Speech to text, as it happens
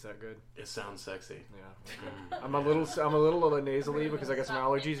Is that good? It sounds sexy. Yeah. I'm a little nasally because I got some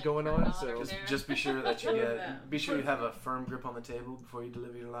allergies going on. So just be sure that be sure you have a firm grip on the table before you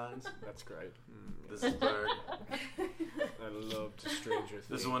deliver your lines. That's great. This is Bird. I love to Stranger Things.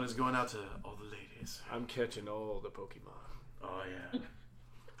 This one is going out to all the ladies. I'm catching all the Pokemon. Oh yeah.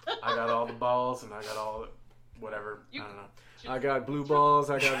 I got all the balls and I got all the whatever. I don't know. I got blue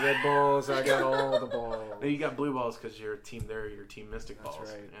balls, I got red balls, I got all the balls. No, you got blue balls because you're Team Mystic balls.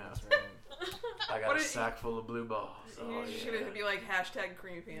 That's right. Yeah. That's right. I got a sack full of blue balls. Oh, you should be like hashtag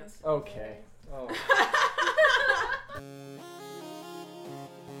creamy pants. Okay. Oh.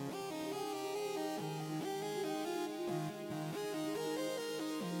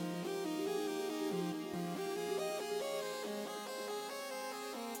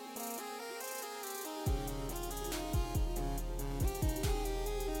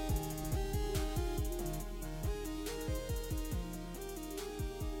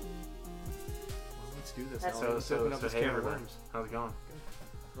 Do this. So hey everybody, how's it going?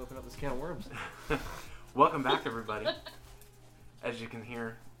 Good. Open up this can of worms. Welcome back, everybody. As you can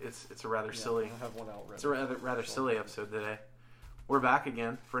hear, it's a rather silly. I have one out ready. It's a rather silly episode today. We're back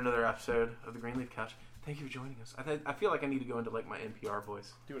again for another episode of the Greenleaf Couch. Thank you for joining us. I feel like I need to go into like my NPR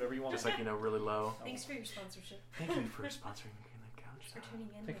voice. Do whatever you want. Just like really low. Thanks for your sponsorship. Thank you for sponsoring the Greenleaf Couch. Thanks for tuning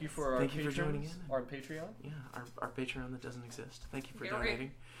in. Thank you for our for joining in. Our Patreon. Yeah, our Patreon that doesn't exist. Thank you for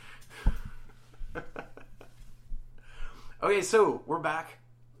donating. Okay, so we're back.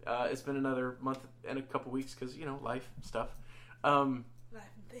 It's been another month and a couple weeks because life stuff,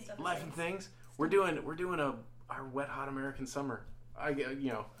 life and things. We're doing our wet hot American summer.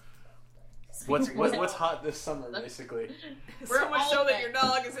 What's hot this summer basically. So much so that your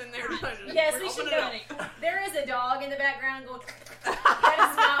dog is in there. Yes, we should know. There is a dog in the background going. That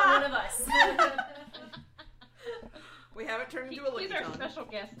is not one of us. We haven't turned into a licky He's our tongue. special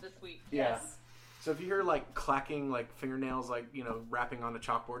guest this week. Yeah. Yes. So if you hear like clacking, like fingernails, like rapping on a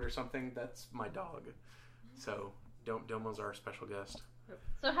chalkboard or something, that's my dog. So Domo's our special guest.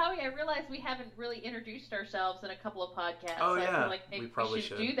 So Howie, I realize we haven't really introduced ourselves in a couple of podcasts. Oh so yeah, I feel like maybe we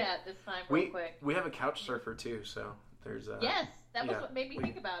should do that this time real quick. We have a couch surfer too, so there's yes, that was what made me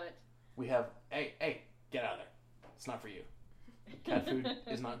think about it. We have hey, get out of there. It's not for you. Cat food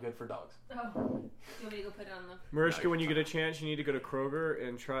is not good for dogs. Oh, you want me to go put it on the... Mariska, when you get a chance, you need to go to Kroger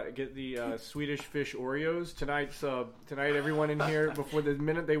and get the Swedish Fish Oreos. Tonight, everyone in here, before the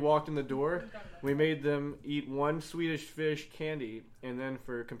minute they walked in the door, we made them eat one Swedish Fish candy, and then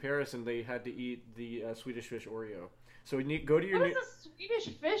for comparison, they had to eat the Swedish Fish Oreo. So go to your... What is a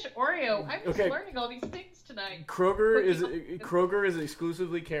Swedish Fish Oreo? I'm just learning all these things tonight. Kroger is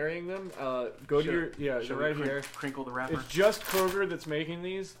exclusively carrying them. Go to your... right here. Crinkle the wrapper. It's just Kroger that's making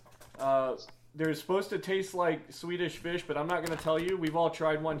these. They're supposed to taste like Swedish fish, but I'm not going to tell you. We've all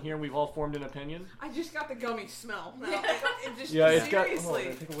tried one here, and we've all formed an opinion. I just got the gummy smell. No, it's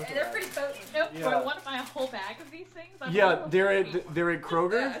seriously. They're pretty potent. Do I want to buy a whole bag of these things? They're at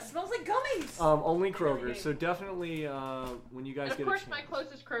Kroger. Yeah, it smells like gummies. Only Kroger. So definitely, when you guys get a chance. Of course, my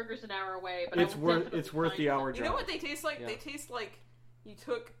closest Kroger's an hour away, but it's worth the hour drive. You know what they taste like? Yeah. They taste like you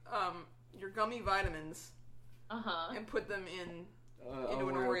took your gummy vitamins and put them into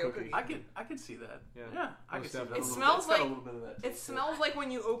an Oreo cookie. I can see that. Yeah, I can see that. It smells like it smells like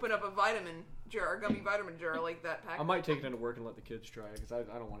when you open up a vitamin jar, a gummy vitamin jar, like that pack. I might take it into work and let the kids try it because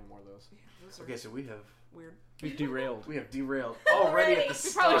I don't want any more of those. Yeah, okay, so we have weird. We've derailed. We have derailed already at the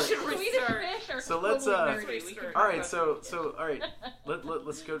start. We probably should restart. So let's all right. So all right.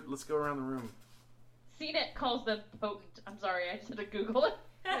 Let's go around the room. CNET calls them potent. I'm sorry, I just had to Google it.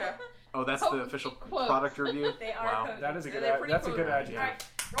 Yeah. Oh, that's the official product review? They are potent. That is a good adjective. All right,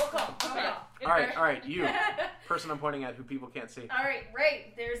 roll call. All right, you. Person I'm pointing at who people can't see. All right,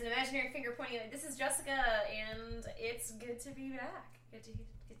 right. There's an imaginary finger pointing at me. This is Jessica, and it's good to be back. Good to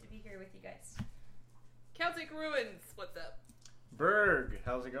be here with you guys. Celtic Ruins, what's up? Berg,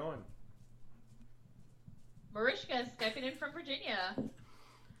 how's it going? Mariska stepping in from Virginia.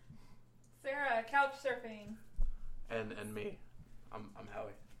 Sarah, couch surfing. And me. I'm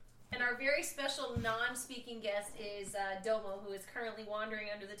Howie. And our very special non-speaking guest is Domo, who is currently wandering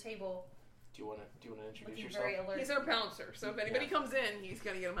under the table. Do you want to introduce looking yourself? Very alert. He's our bouncer, so if anybody comes in, he's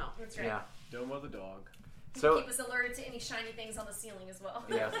gonna get him out. That's right. Yeah. Domo the dog. So keep us alerted to any shiny things on the ceiling as well.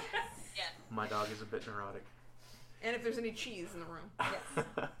 Yeah. Yeah. My dog is a bit neurotic. And if there's any cheese in the room. Yes.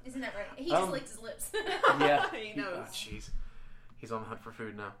 Isn't that right? He just licked his lips. Yeah. He knows. Oh, jeez. He's on the hunt for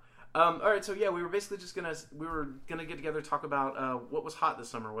food now. All right, so yeah, we were basically just gonna get together, talk about what was hot this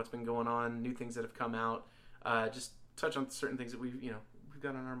summer, what's been going on, new things that have come out, just touch on certain things that we've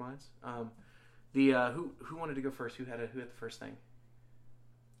got on our minds. Who wanted to go first? Who had the first thing?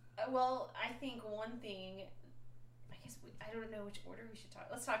 Well, I think one thing. I guess I don't know which order we should talk.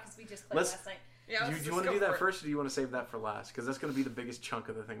 Let's talk because we just played last night. Yeah, do you want to do that first, or do you want to save that for last? Because that's going to be the biggest chunk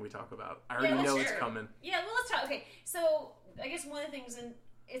of the thing we talk about. I already know it's coming. Yeah, well, let's talk. Okay, so I guess one of the things, and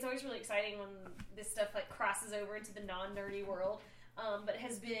it's always really exciting when this stuff like crosses over into the non-nerdy world, but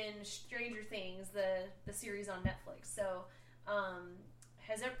has been Stranger Things, the series on Netflix. So,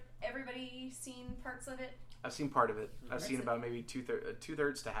 has everybody seen parts of it? I've seen part of it. I've seen about maybe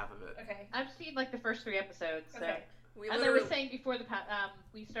two-thirds to half of it. Okay. I've seen like the first 3 episodes. So. Okay. As I was saying before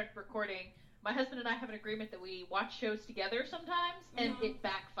we started recording, my husband and I have an agreement that we watch shows together sometimes, and it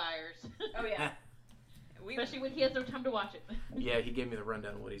backfires. Oh yeah. Especially when he has no time to watch it. Yeah, he gave me the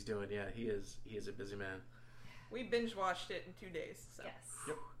rundown of what he's doing. Yeah, he is a busy man. We binge watched it in 2 days. So. Yes.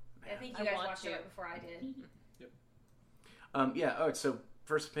 Yep. I think you guys watched it right before I did. Yep. Yeah. Oh, so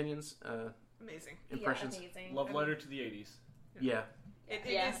first opinions. Amazing. Impressions. Yeah, amazing. Love letter to the 80s. Yeah.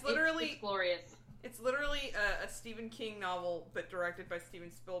 It's literally it's glorious. It's literally a Stephen King novel, but directed by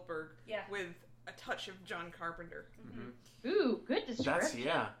Steven Spielberg. Yeah. With a touch of John Carpenter. Mm-hmm. Ooh, good description.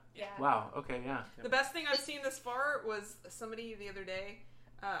 Yeah. Wow. Okay. Yeah. The best thing I've seen this far was somebody the other day.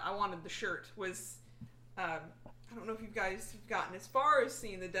 I wanted the shirt. Was I don't know if you guys have gotten as far as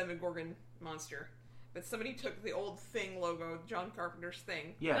seeing the Demogorgon monster, but somebody took the old Thing logo, John Carpenter's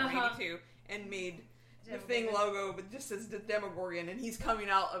Thing, from '82, and made the Thing logo, but just as the Demogorgon, and he's coming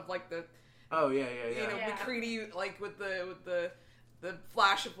out of like the McCready, like with the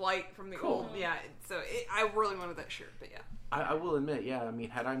flash of light from the old, So I really wanted that shirt, but yeah. I will admit, I mean,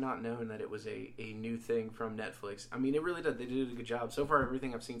 had I not known that it was a new thing from Netflix, I mean, it really did. They did a good job. So far,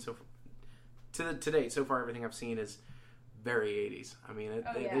 everything I've seen to date, so far everything I've seen is very 80s. I mean,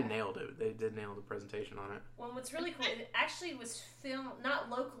 they nailed it. They did nail the presentation on it. Well, what's really cool, it actually was filmed, not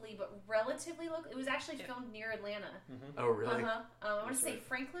locally, but relatively local. It was actually filmed near Atlanta. Mm-hmm. Oh, really? I want to say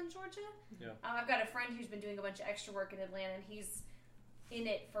Franklin, Georgia. Yeah. I've got a friend who's been doing a bunch of extra work in Atlanta, and he's in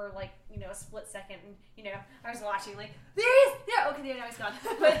it for like, a split second. And, I was watching like, there he is! Yeah, okay, there, now he's gone.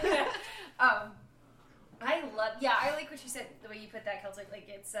 But, I like what you said, the way you put that, Celtic. Like,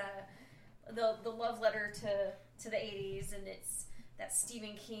 it's the love letter to the 80s, and it's that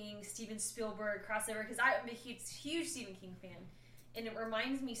Stephen King, Steven Spielberg crossover, because I'm a huge Stephen King fan, and it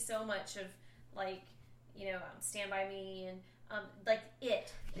reminds me so much of, like, Stand By Me, and like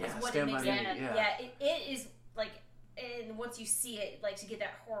It is what it makes it. It is like, and once you see it, like, to get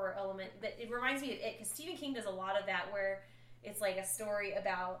that horror element, but it reminds me of It, because Stephen King does a lot of that, where it's like a story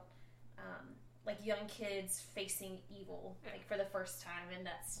about like young kids facing evil, like, for the first time, and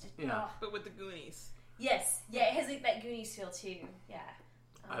that's just, but with the Goonies. Yes, it has like that Goonies feel too. Yeah,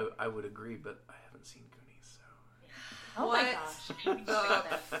 I would agree, but I haven't seen Goonies, so. Oh my gosh!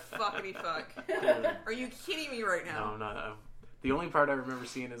 The fuckity fuck! Are you kidding me right now? No, I'm not. The only part I remember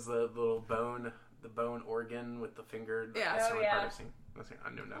seeing is the little bone organ with the finger. Yeah, that's the only part I've seen. I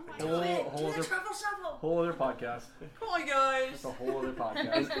know nothing. Whole other podcast. Come on, guys. It's a whole other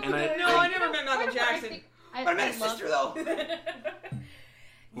podcast. I never met Michael Jackson. I met his sister, though.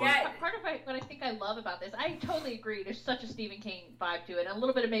 Part of what I think I love about this, I totally agree. There's such a Stephen King vibe to it, and a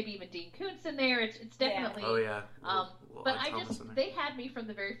little bit of maybe even Dean Koontz in there. It's definitely. Oh yeah. But they had me from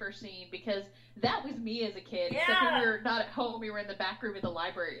the very first scene, because that was me as a kid. Yeah. Except we were not at home; we were in the back room of the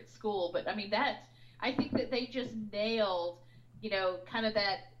library at school. But I mean, I think that they just nailed, kind of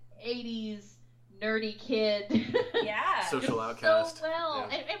that 80s nerdy kid. Yeah. Social outcast. So well,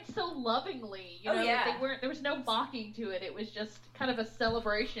 and so lovingly. There was no mocking to it. It was just kind of a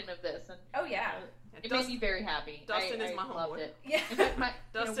celebration of this. And it made me very happy. Dustin is my loved homeboy. it. Yeah. In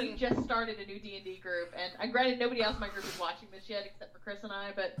fact, we just started a new D&D group, and granted, nobody else in my group is watching this yet except for Chris and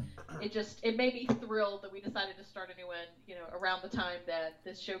I. But it made me thrilled that we decided to start a new one. Around the time that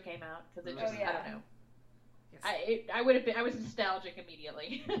this show came out, because it just I don't know. I was nostalgic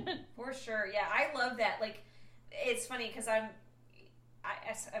immediately. For sure, yeah. I love that. Like, it's funny because I've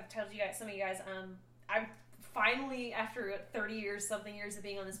told you guys, some of you guys, I'm finally, after 30 years, something years of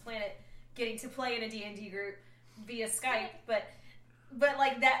being on this planet, getting to play in a D&D group via Skype, but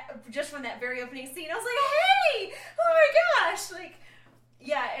like that, just from that very opening scene, I was like, hey, oh my gosh, like,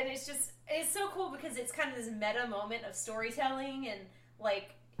 yeah, and it's so cool because it's kind of this meta moment of storytelling, and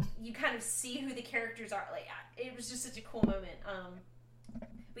like, you kind of see who the characters are. Like, it was just such a cool moment.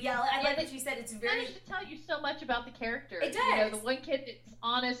 But yeah, I like what you said. It's very. It managed to tell you so much about the character. It does. The one kid that's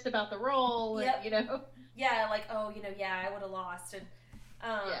honest about the role, and Yeah, like, I would have lost, and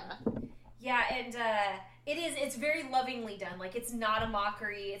and it's very lovingly done. Like, it's not a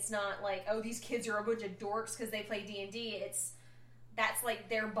mockery. It's not like, oh, these kids are a bunch of dorks because they play D&D. That's like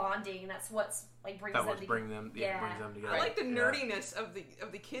their bonding, and that's what's like brings That them was together. brings them together. I like the Yeah. nerdiness of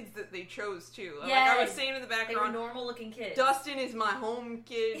the kids that they chose too. Like Yes. I was saying in the They were background, normal looking kids. Dustin is my home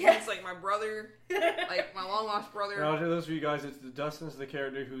kid. Yeah. He's like my brother, like my long lost brother. Now, to those of you guys, Dustin's the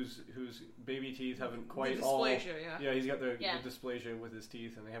character whose baby teeth haven't quite the all. dysplasia, yeah. He's got the Yeah. dysplasia with his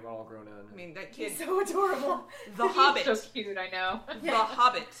teeth, and they haven't all grown in. I mean that kid, He's so adorable. the Hobbit, He's so cute, I know. the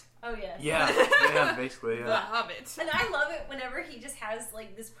Hobbit, Oh yes. Yeah, basically, the yeah. Hobbit. And I love it whenever he just has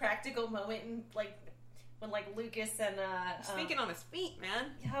like this practical moment and like when like Lucas and He's thinking on his feet,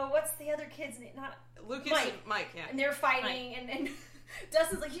 man. what's the other kid's name? Not Lucas Mike. and Mike, yeah. and they're fighting and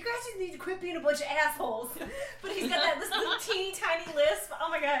Dustin's like, you guys just need to quit being a bunch of assholes. But he's got this little teeny tiny lisp. Oh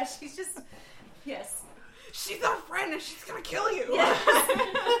my gosh, he's just yes. She's our friend and she's gonna kill you. Yes.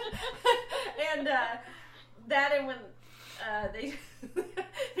 And that and when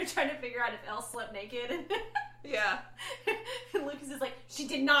they're trying to figure out if Elle slept naked and Yeah. and Lucas is like, she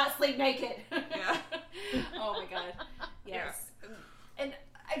did not sleep naked. Yeah. Oh my god. Yes. And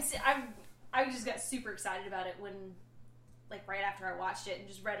I just got super excited about it when, like, right after I watched it and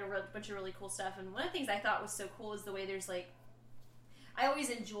just read a bunch of really cool stuff. And one of the things I thought was so cool is the way there's, like, I always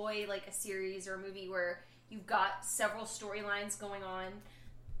enjoy, like, a series or a movie where you've got several storylines going on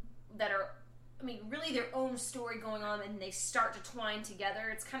that are, I mean, really their own story going on and they start to twine together.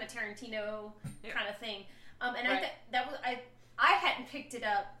 It's kind of Tarantino kind of thing. And Right. I hadn't picked it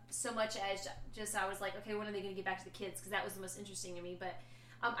up so much as just I was like, okay, when are they going to get back to the kids? Because that was the most interesting to me. But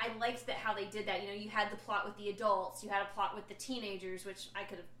I liked that how they did that. You know, you had the plot with the adults, you had a plot with the teenagers, which I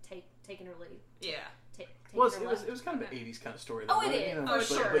could have taken really. Yeah. Well, it was kind of an 80s kind of story. Oh, though, it right? is. You know, Oh, but,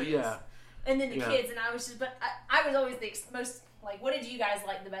 sure. But yeah. And then the Yeah. kids, and I was just, but I was always the most, like, what did you guys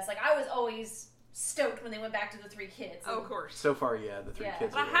like the best? Like, I was always stoked when they went back to the three kids. Oh, of course. So far, yeah, the three Yeah.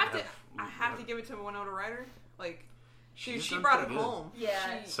 kids. But are I have to give it to Winona Ryder. Like, She's she done brought it pretty good. home.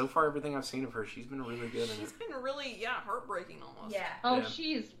 Yeah. She, So far, everything I've seen of her, she's been really good in she's it. been really, heartbreaking almost. Yeah. Oh, Yeah.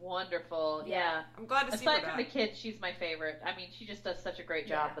 she's wonderful. Yeah. Yeah. I'm glad to see Aside her from the back. kids, she's my favorite. I mean, she just does such a great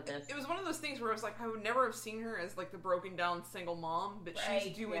job Yeah. with this. It was one of those things where I was like, I would never have seen her as like the broken down single mom, but Right,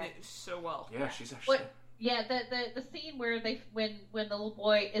 she's doing yeah. it so well. Yeah, she's actually. What? Yeah, the scene where when the little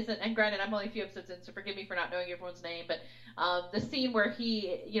boy isn't, and granted I'm only a few episodes in, so forgive me for not knowing everyone's name, but the scene where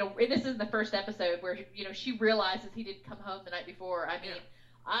he, you know, and this is the first episode where, you know, she realizes he didn't come home the night before. I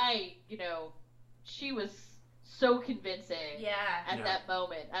mean, you know, she was so convincing Yeah. at Yeah. that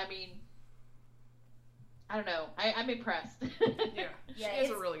moment. I mean, I don't know. I'm impressed. Yeah, she Yeah, does a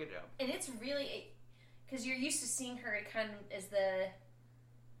it's- really good job. And it's really, because you're used to seeing her kind of as a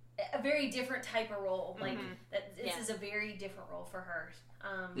very different type of role. Like, Mhm. that this Yeah. is a very different role for her.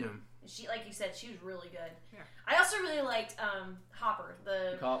 Yeah. She, like you said, she was really good. Yeah. I also really liked Hopper,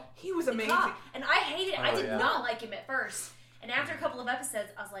 the Cop. He was the amazing. cop. And I hated it. I Oh, did yeah. not like him at first. And after a couple of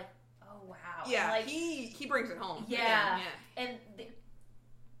episodes, I was like, oh wow. Yeah, And, like, he brings it home. Yeah. Again, and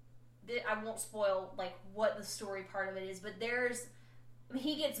I won't spoil like what the story part of it is, but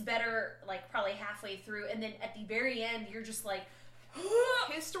he gets better like probably halfway through, and then at the very end, you're just like,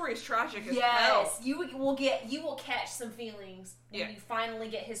 His story is tragic as yes, hell. you will catch some feelings when Yeah. you finally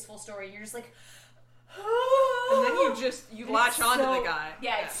get his full story. And you're just like, And then you And latch it's on to so- the guy.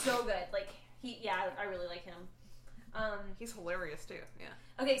 Yeah, it's so good. Like I really like him. He's hilarious too. Yeah.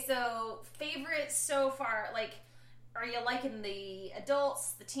 Okay, so favorites so far, like, are you liking the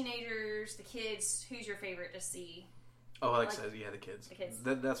adults, the teenagers, the kids? Who's your favorite to see? Oh, like I Like- said, yeah, the kids. The kids.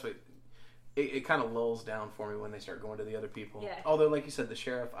 That's what. It kind of lulls down for me when they start going to the other people. Yeah. Although, like you said, the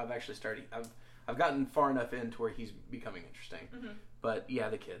sheriff, I've actually started. I've gotten far enough in to where he's becoming interesting. Mhm. But yeah,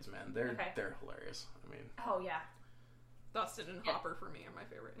 the kids, man, they're Okay. hilarious. I mean, Oh yeah. Dustin and Yeah. Hopper for me are my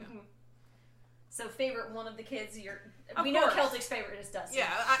favorite. Yeah. Mhm. So favorite one of the kids, Of we know course. Celtic's favorite is Dustin. Yeah,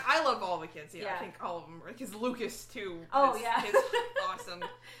 I love all the kids. Yeah, Yeah. I think all of them. Because Lucas too. Oh, is, yeah. is awesome.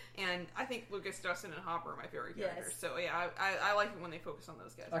 And I think Lucas, Dustin, and Hopper are my favorite Yes. characters. So yeah, I like it when they focus on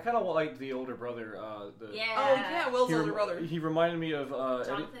those guys. I kind of like the older brother. Yeah. Oh yeah, Will's He, older brother. he reminded me of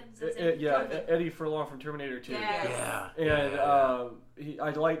Jonathan, is Eddie, his name? Jonathan. Eddie Furlong from Terminator 2. Yeah. yeah. And I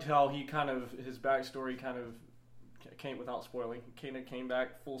liked how he kind of his backstory kind of came without spoiling. Came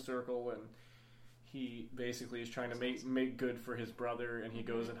back full circle, and he basically is trying to make good for his brother, and he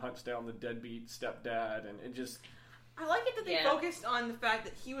goes and hunts down the deadbeat stepdad, and it just. I like it that they Yeah. focused on the fact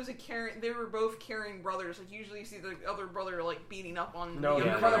that he was they were both caring brothers. Like usually you see the other brother like beating up on No, the he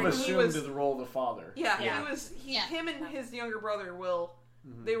younger kind brother. of and he assumed was, the role of the father. yeah, Yeah. Yeah. him and his younger brother Will.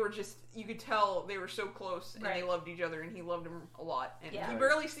 Mhm. They were just, you could tell they were so close and they Right. loved each other and he loved him a lot. And Yeah. you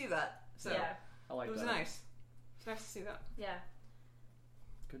barely see that. So Yeah. I like it was that. nice. It's nice to see that. Yeah.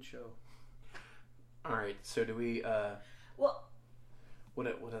 Good show. All right. So do we? Well, What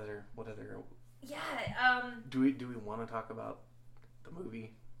other Yeah. Do we want to talk about the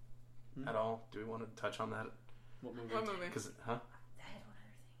movie at all? Do we want to touch on that? What movie? Because, I had one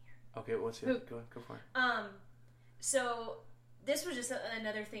other thing here. Okay, what's it? Go for it. So this was just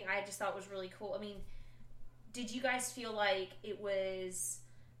another thing I just thought was really cool. I mean, did you guys feel like it was,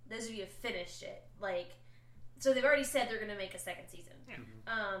 those of you who have finished it, like, so they've already said they're going to make a second season. Yeah.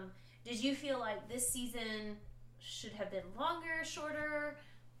 Did you feel like this season should have been longer, shorter?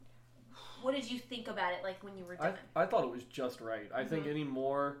 What did you think about it, like, when you were done? I thought it was just right. I think any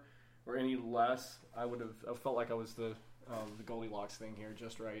more or any less, I felt like I was the Goldilocks thing here,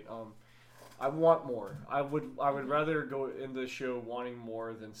 just right. I want more. I would rather go in the show wanting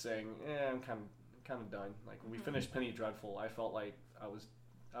more than saying, I'm kind of done. Like, when we finished Penny Dreadful, I felt like I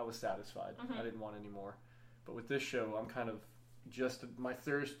was satisfied. I didn't want any more. But with this show, I'm kind of my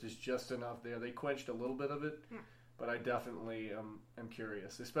thirst is just enough there. They quenched a little bit of it. But I definitely am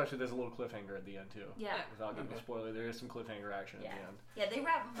curious. Especially there's a little cliffhanger at the end, too. Yeah. Without giving a spoiler, there is some cliffhanger action at the end. Yeah, they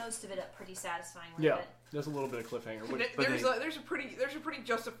wrap most of it up pretty satisfyingly. Yeah, there's a little bit of cliffhanger. There's a pretty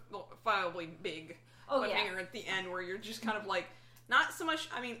justifiably big cliffhanger at the end where you're just kind of like, not so much,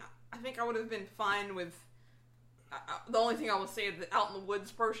 I mean, I think I would have been fine with, the only thing I will say is the out in the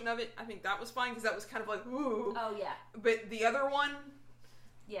woods portion of it. I think that was fine because that was kind of like, ooh. Oh, yeah. But the other one...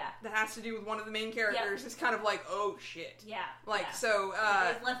 Yeah. That has to do with one of the main characters. It's kind of like, oh shit. Yeah. Like, so,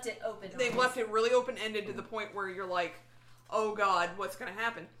 they've left it open. They've left it really open-ended to the point where you're like, oh god, what's gonna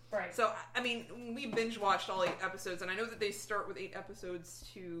happen? Right. So, I mean, we binge-watched all 8 episodes, and I know that they start with 8 episodes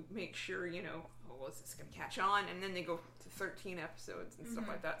to make sure, is this gonna catch on? And then they go to 13 episodes and stuff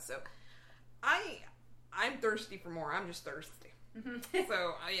like that. So, I'm thirsty for more. I'm just thirsty.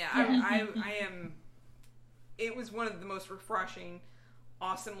 So, I am... It was one of the most refreshing...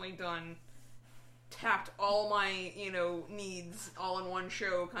 awesomely done, tapped all my, needs all in one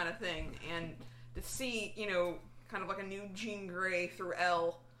show kind of thing. And to see, kind of like a new Jean Grey through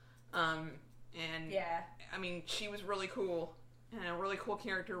Elle. And, I mean, she was really cool. And a really cool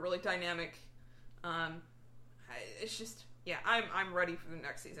character, really dynamic. It's just, I'm ready for the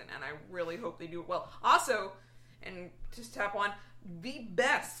next season. And I really hope they do it well. Also, and just tap on, the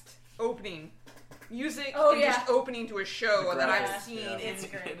best opening music just opening to a show that I've seen. It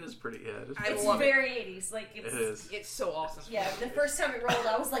is pretty. It's very 80s. Like it's so awesome. Yeah, the first time it rolled,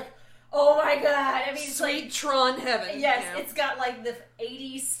 I was like, oh my god! I mean, it's Sweet like Tron heaven. Yes, it's got like the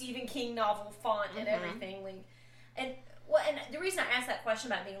 80s Stephen King novel font and everything. Like, and the reason I asked that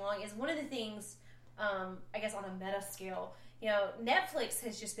question about being long is one of the things, I guess on a meta scale. Netflix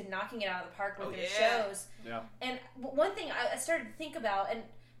has just been knocking it out of the park with their shows. Yeah. And one thing I started to think about, and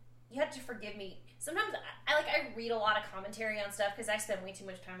you have to forgive me. Sometimes I read a lot of commentary on stuff because I spend way too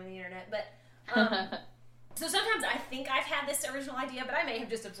much time on the internet. But so sometimes I think I've had this original idea, but I may have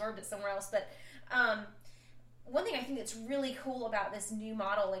just absorbed it somewhere else. But one thing I think that's really cool about this new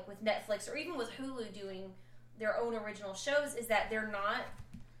model, like with Netflix or even with Hulu doing their own original shows, is that they're not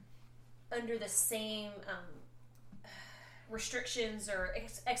under the same restrictions or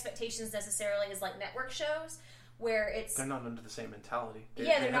expectations necessarily as like network shows, where they're not under the same mentality. They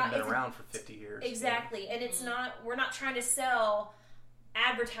haven't been around for 50 years. Exactly, and it's not. We're not trying to sell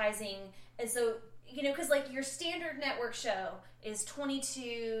advertising, and so because like your standard network show is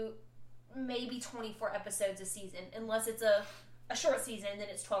 22, maybe 24 episodes a season, unless it's a short season, then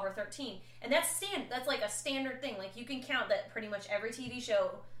it's 12 or 13, and that's like a standard thing. Like you can count that pretty much every TV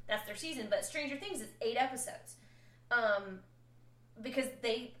show that's their season, but Stranger Things is 8 episodes. Because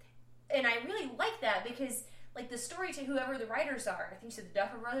and I really like that because like the story to whoever the writers are, I think you said the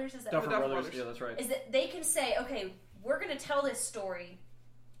Duffer Brothers, is that Duffer Brothers? Yeah, that's right. Is that they can say, okay, we're going to tell this story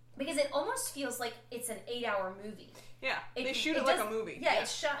because it almost feels like it's an 8-hour movie. Yeah, they shoot it like a movie. Yeah,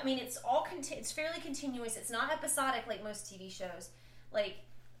 it's shot. I mean, it's all it's fairly continuous. It's not episodic like most TV shows. Like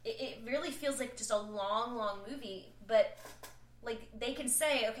it really feels like just a long to but. Like, they can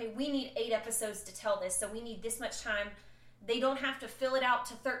say, okay, we need 8 episodes to tell this, so we need this much time. They don't have to fill it out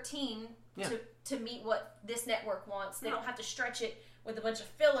to 13 to meet what this network wants. They don't have to stretch it with a bunch of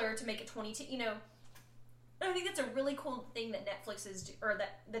filler to make it 22, I think that's a really cool thing that Netflix is, or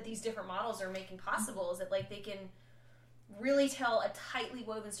that these different models are making possible, is that, like, they can really tell a tightly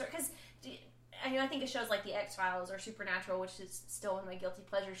woven story. Because, I think of shows like The X-Files or Supernatural, which is still one of my guilty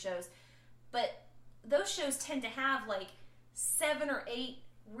pleasure shows, but those shows tend to have, like, 7 or 8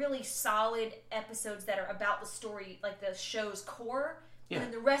 really solid episodes that are about the story, like the show's core, and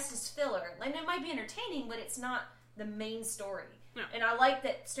then the rest is filler. And it might be entertaining, but it's not the main story. Yeah. And I like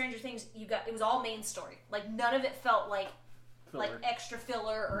that Stranger Things, it was all main story. Like none of it felt like filler. Like extra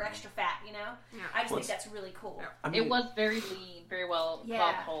filler or extra fat. Yeah. I just think that's really cool. Yeah. I mean, it was very lean, very well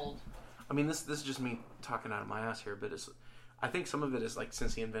told. I mean, this is just me talking out of my ass here, but I think some of it is like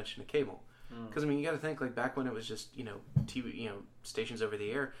since the invention of cable. Because I mean, you got to think like back when it was just TV, stations over the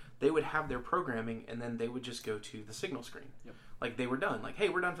air, they would have their programming and then they would just go to the signal screen. Yep. Like they were done. Like, hey,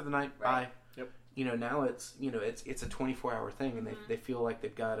 we're done for the night. Right. Bye. Yep. Now it's it's a 24-hour thing, and they feel like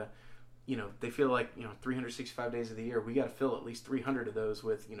they've got to. They feel like 365 days of the year we got to fill at least 300 of those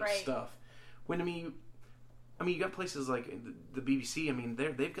with stuff. When I mean, you got places like the BBC. I mean,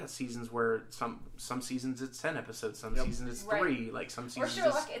 they've got seasons where some seasons it's 10 episodes, some seasons it's 3. Like some seasons. Or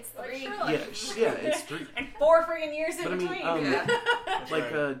Sherlock, it's 3. Yeah, it's 3. And 4 friggin' years in but between.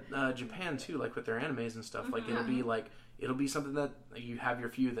 Like Japan too, like with their animes and stuff. Like it'll be something that you have your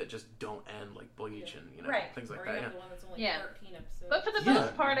few that just don't end, like Bleach and things like or that. You have the one that's only 13 episodes. But for the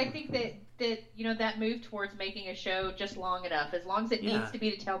most part, I think that that move towards making a show just long enough, as long as it needs to be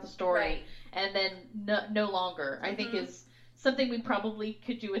to tell the story, and then no longer, I think is something we probably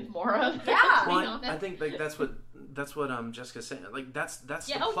could do with more of. Yeah. Well, I think like that's what Jessica's saying. Like that's the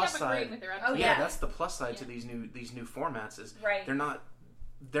plus side. With her, that's the plus side to these new formats is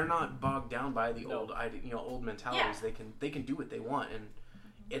they're not bogged down by the old mentalities. They can do what they want,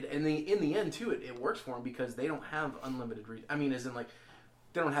 and in the end too, it works for them because they don't have unlimited. I mean, as in like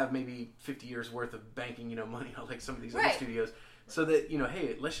they don't have maybe 50 years worth of banking money like some of these other studios. So that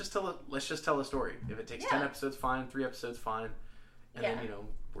hey, let's just tell a story. If it takes 10 episodes, fine. 3 episodes, fine. And then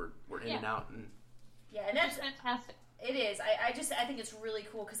we're in and out and and that's fantastic. It is. I think it's really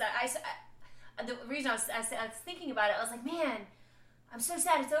cool because I the reason I was thinking about it, I was like, man, I'm so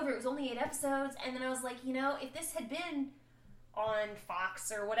sad it's over. It was only 8 episodes, and then I was like, if this had been on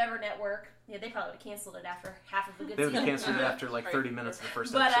Fox or whatever network, they probably would have canceled it after half of the good season. They would have canceled it after like 30 minutes of the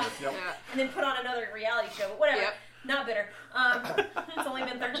first episode. And then put on another reality show, but whatever. Yep. Not bitter. It's only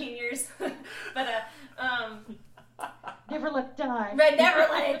been 13 years. But, never let it die. Right,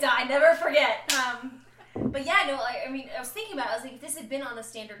 never let it die. Never forget. But yeah, no, I mean, I was thinking about it. I was like, if this had been on a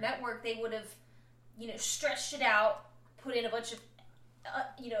standard network, they would have, stretched it out, put in a bunch of,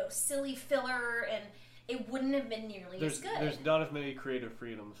 silly filler, and it wouldn't have been nearly as good. There's not as many creative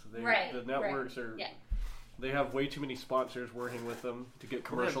freedoms. The networks are. Yeah. They have way too many sponsors working with them to get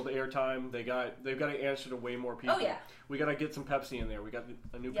commercial airtime. They've got to answer to way more people. Oh yeah. We got to get some Pepsi in there. We got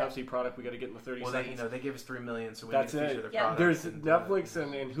a new Pepsi product. We got to get in the 30 seconds. They gave us $3 million, so we that's need to feature their product. There's Netflix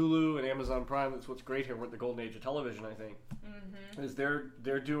and Hulu and Amazon Prime. That's what's great here. We're at the golden age of television. I think is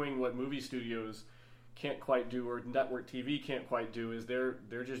they're doing what movie studios can't quite do or network TV can't quite do. Is they're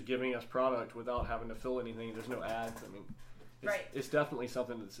just giving us product without having to fill anything. There's no ads. I mean. It's definitely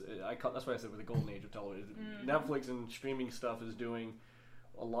something that's why I said with the golden age of television. Netflix and streaming stuff is doing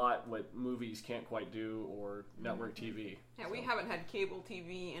a lot what movies can't quite do or network TV. Yeah, we haven't had cable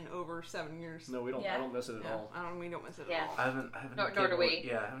TV in over 7 years. No, we don't. I don't miss it at all. We don't miss it Yeah. at all. I haven't nor had cable. do we.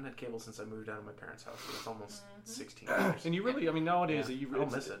 Yeah, I haven't had cable since I moved out of my parents' house. So it's almost 16 years. And you really, I mean, nowadays I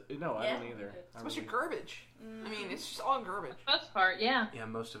don't miss it. No, I don't either. It's a bunch of garbage. I mean, it's just all garbage. For the most part, yeah. Yeah,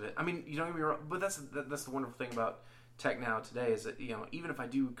 most of it. I mean, you don't get me wrong, but that's the wonderful thing about tech now today is that even if I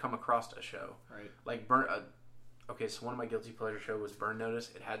do come across a show, like okay, so one of my guilty pleasure show was Burn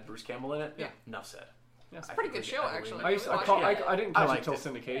Notice. It had Bruce Campbell in it. Yeah, enough said. Yeah, it's a pretty good show actually. I didn't catch it until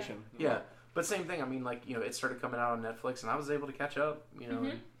syndication. Yeah, but same thing. I mean, like it started coming out on Netflix, and I was able to catch up.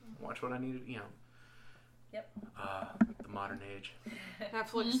 And watch what I needed. Yep. The modern age.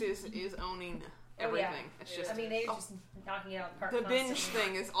 Netflix is owning everything. It's just. I mean, they're just knocking it out of the park. The binge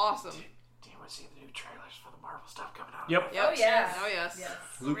thing is awesome. Do you want to see the new trailers for the Marvel stuff coming out? Yep. Oh yeah. Oh yes.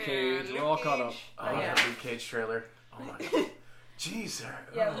 Luke Cage. We're all caught up. I love that Luke Cage trailer. Oh my god. Jeez, Sarah.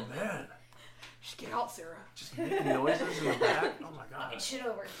 Yeah. Oh man. Just get out, Sarah. Just making noises in the back. Oh my god. Get shit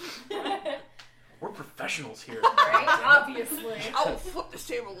over. We're professionals here. Right? Obviously. I will flip this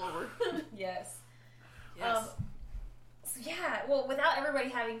table over. Yes. Yes. So yeah, well, without everybody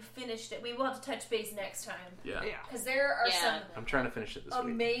having finished it, we will have to touch base next time. Yeah. Because there are some I'm trying to finish it this week.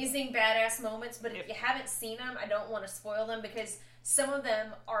 amazing, badass moments, but if you haven't seen them, I don't want to spoil them because some of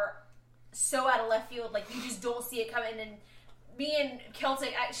them are so out of left field, like you just don't see it coming. And me and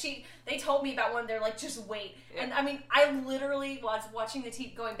Celtic, they told me about one. They're like, just wait. Yeah. And I mean, I literally was watching the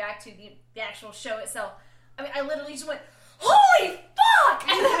TV, going back to the actual show itself. I mean, I literally just went, holy fuck!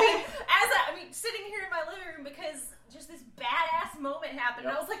 And I mean, sitting here in my living room because just this badass moment happened,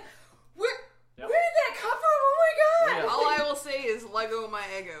 and I was like, where did that come from? Oh my god! All I will say is Lego my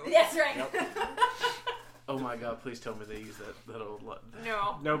ego. That's right. Oh my god, please tell me they use that old...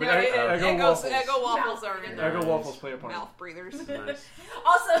 No, but Eggo Waffles. Eggo Waffles are in there. Eggo Waffles play a part. Mouth breathers. Nice.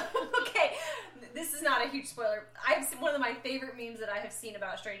 Also, okay, this is not a huge spoiler. One of my favorite memes that I have seen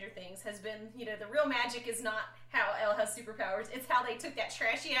about Stranger Things has been, the real magic is not how Elle has superpowers. It's how they took that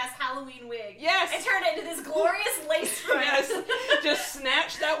trashy ass Halloween wig, and turned it into this glorious lace front. Just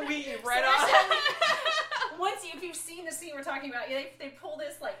snatch that weave right off. If you've seen the scene we're talking about, they pull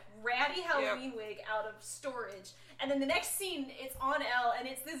this like ratty Halloween wig out of storage, and then the next scene it's on Elle, and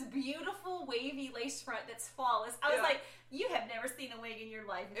it's this beautiful wavy lace front that's flawless. I was like, you have never seen a wig in your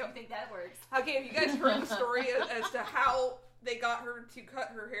life if you think that works. Okay, have you guys heard the story as to how they got her to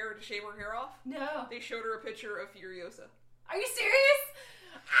cut her hair, to shave her hair off? No. They showed her a picture of Furiosa. Are you serious?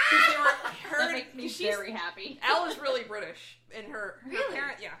 That makes me very happy. Elle is really British, and her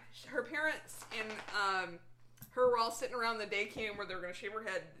parents and her were all sitting around the day cam where they were going to shave her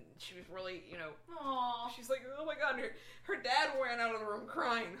head. She was really, Aww. She's like, oh my god. Her dad ran out of the room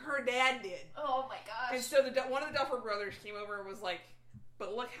crying. Her dad did. Oh my gosh. And so one of the Duffer brothers came over and was like,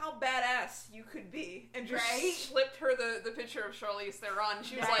 but look how badass you could be. And just slipped her the picture of Charlize Theron. And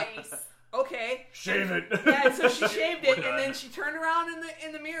she was like, okay. Shave it. Yeah, so she shaved it, and then she turned around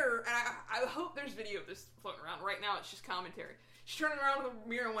in the mirror, and I hope there's video of this floating around. Right now, it's just commentary. She turned around in the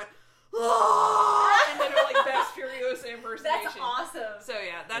mirror and went, oh! And then her best Furiosa impersonation. That's awesome. So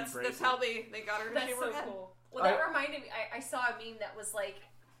yeah, that's how they got her to shave her head. Cool. Well, that reminded me. I saw a meme that was like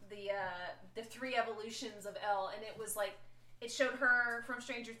the 3 evolutions of Elle, and it was like it showed her from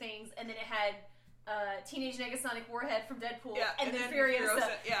Stranger Things, and then it had Teenage Negasonic Warhead from Deadpool, and then Furiosa.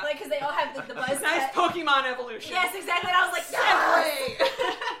 Like, because they all have the buzz. Nice Pokemon evolution. Yes, exactly. And I was like, segue.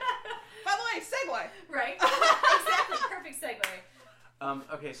 By the way, segue. Right. Exactly. Perfect segue.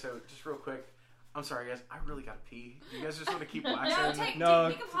 Okay, so just real quick. I'm sorry, guys. I really gotta pee. Do you guys just want to keep waxing? No,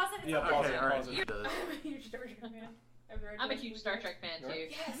 we can pause it. Yeah, pause it. All right. I'm a huge Star Trek fan. I'm a huge Star Trek fan too.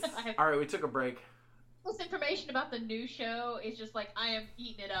 Yes. All right, we took a break. This information about the new show is just like I am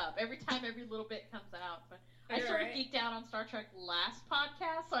eating it up every time every little bit comes out. But I sort of geeked out on Star Trek last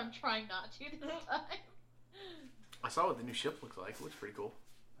podcast, so I'm trying not to this time. I saw what the new ship looks like. It looks pretty cool.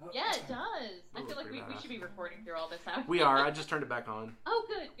 Yeah, it does. I feel like we should be recording through all this. We are. I just turned it back on. Oh,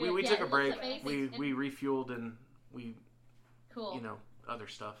 good. We took a break. We refueled and we cool. Other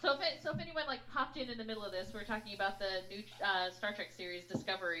stuff. So if anyone like popped in the middle of this, we're talking about the new Star Trek series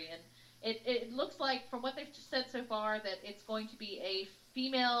Discovery, and it looks like from what they've said so far that it's going to be a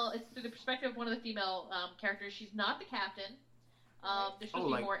female. It's through the perspective of one of the female characters. She's not the captain. There's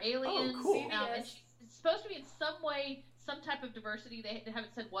supposed to be more aliens. Oh, cool. And she's supposed to be in some way some type of diversity. They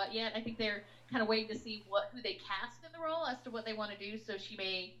haven't said what yet. I think they're kind of waiting to see who they cast in the role as to what they want to do. So she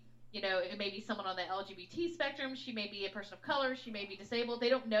may, it may be someone on the LGBT spectrum. She may be a person of color. She may be disabled. They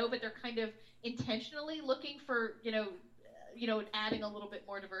don't know, but they're kind of intentionally looking for, adding a little bit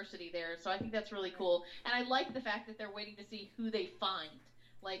more diversity there. So I think that's really cool. And I like the fact that they're waiting to see who they find.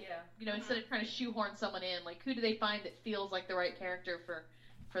 Like, instead of trying to shoehorn someone in, like, who do they find that feels like the right character for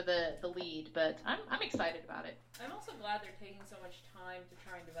the lead? But I'm excited about it. I'm also glad they're taking so much time to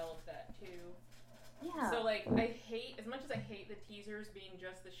try and develop that too. Yeah. So like, as much as I hate the teasers being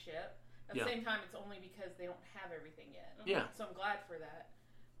just the ship, at the same time it's only because they don't have everything yet. Yeah. So I'm glad for that.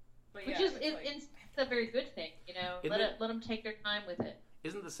 But Which is it's a very good thing, Let them take their time with it.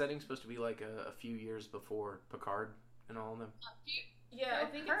 Isn't the setting supposed to be like a few years before Picard and all of them? I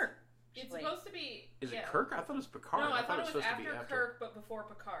think it's supposed to be. Is it Kirk? I thought it was Picard. No, I thought it was supposed after to be Kirk, but before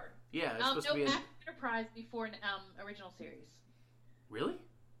Picard. Yeah, it's supposed to be after Enterprise, before an original series. Really?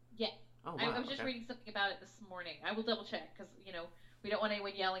 Yeah. Oh, wow. I was just reading something about it this morning. I will double check because we don't want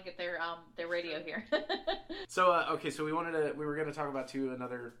anyone yelling at their radio here. So so we were gonna talk about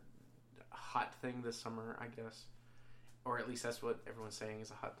another hot thing this summer, I guess, or at least that's what everyone's saying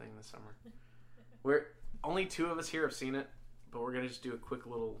is a hot thing this summer. We're only 2 of us here have seen it, but we're gonna just do a quick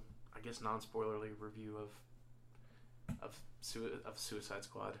little, I guess, non-spoilerly review of Suicide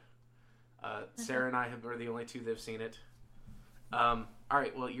Squad. Sarah and I are the only 2 that have seen it. All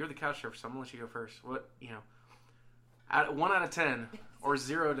right, well, you're the couch surfer, so I'm gonna let you go first. What 1 out of 10 or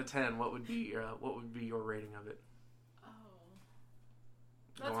 0 to 10, what would be your rating of it?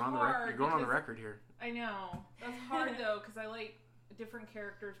 That's hard. You're going on the record here. I know. That's hard, though, because I like different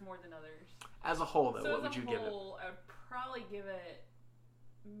characters more than others. As a whole, though, so what would you give it? I would probably give it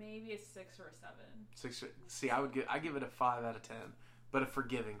maybe a 6 or a 7. 6. See, I give it a 5 out of 10, but a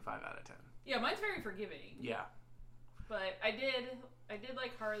forgiving 5 out of 10. Yeah, mine's very forgiving. Yeah. But I did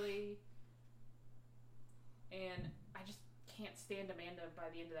like Harley, and I just can't stand Amanda by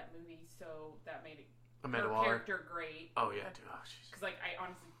the end of that movie, so that made Amanda her Waller. character great. Oh yeah, dude. Oh, because I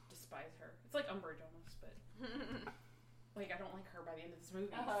honestly despise her. It's like Umbridge almost, but I don't like her by the end of this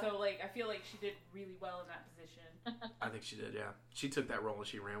movie. So I feel like she did really well in that position. I think she did. Yeah, she took that role and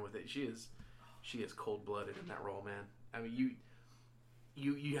she ran with it. She is she is cold-blooded in that role, man. I mean,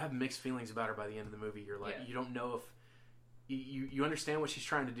 you have mixed feelings about her by the end of the movie. You're like, you don't know if you understand what she's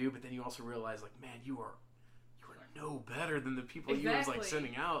trying to do, but then you also realize, like, man, you are no better than the people you was like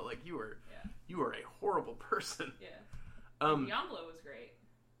sending out. Like, you are a horrible person. Yeah. Diablo was great.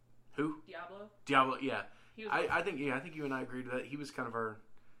 Who? Diablo. Yeah. I think you and I agreed with that. He was one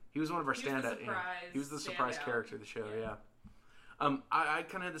of our standout. He was the surprise character of the show. Yeah. I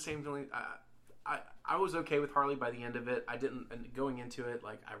kind of had the same feeling. I was okay with Harley by the end of it. I didn't going into it,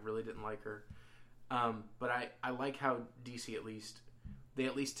 like, I really didn't like her. But I like how DC at least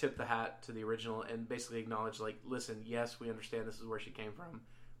tipped the hat to the original and basically acknowledged, like, listen, yes, we understand this is where she came from,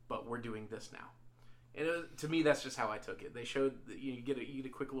 but we're doing this now. And to me, that's just how I took it. They showed that you get a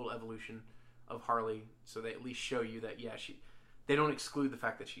quick little evolution of Harley, so they at least show you that they don't exclude the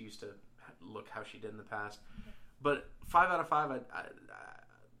fact that she used to look how she did in the past. But 5 out of 5,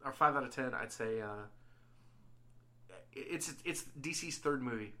 or 5 out of 10, I'd say it's DC's third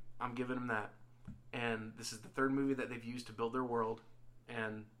movie. I'm giving them that, and this is the third movie that they've used to build their world.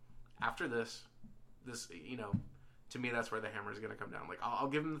 And after this, to me, that's where the hammer is going to come down. Like, I'll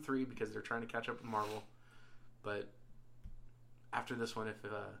give them the 3 because they're trying to catch up with Marvel. But after this one,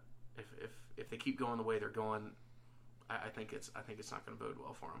 if they keep going the way they're going, I think it's not going to bode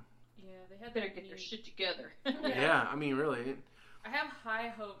well for them. Yeah, they had better get their shit together. Yeah, I mean, really. I have high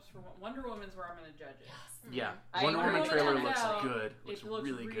hopes for Wonder Woman's where I'm going to judge it. Yes. Yeah, Wonder Woman trailer looks good. It looks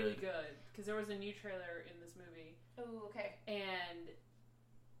really good because there was a new trailer in this movie. Oh, okay. And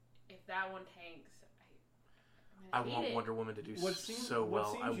if that one tanks, I want Wonder Woman to do so well.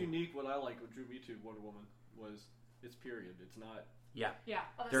 What seems unique, what I like, what drew me to Wonder Woman was its period. It's not. Yeah.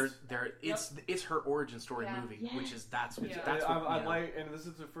 Oh, it's her origin story movie, which is that's what I like, and this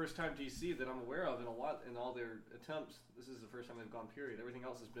is the first time DC that I'm aware of in all their attempts. This is the first time they've gone period. Everything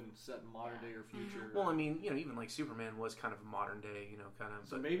else has been set in modern day or future. Well, I mean, even like Superman was kind of a modern day, kind of.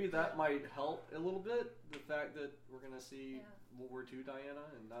 So maybe that might help a little bit. The fact that we're gonna see World War II Diana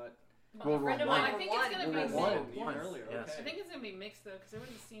and not. World War One. I think it's going to be mixed. Even earlier. Yes. Okay. I think it's going to be mixed though, because there was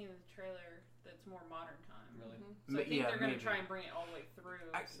a scene in the trailer that's more modern time. Really? So I think they're going to try and bring it all the way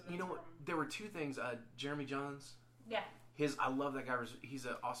through. You know what? There were 2 things. Jeremy Johns. Yeah. I love that guy. He's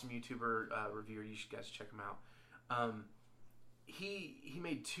an awesome YouTuber reviewer. You guys check him out. He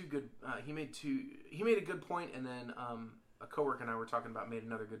made 2 good. He made a good point, and then a coworker and I were talking about made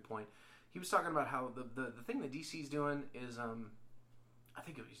another good point. He was talking about how the thing that DC's doing is I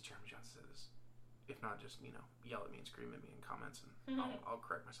think it was Jeremy Johnson said this. If not, just yell at me and scream at me in comments, and I'll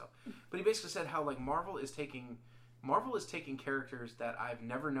correct myself. But he basically said how, like, Marvel is taking characters that I've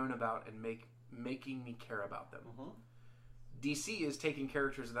never known about and making me care about them. DC is taking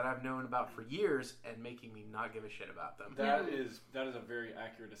characters that I've known about for years and making me not give a shit about them. That is a very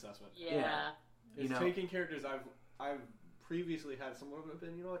accurate assessment. Yeah. It's taking characters I've previously had some of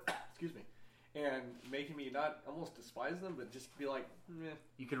them, you know what? Excuse me. And making me not almost despise them, but just be like, meh.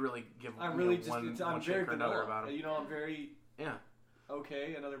 You could really give I'm really one I'm shake very or another about them. I'm very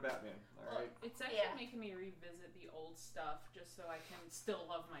okay, another Batman. All right. It's actually making me revisit the old stuff just so I can still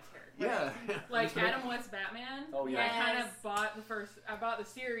love my character. Yeah. Like Adam West Batman. Oh yeah. I kind of bought the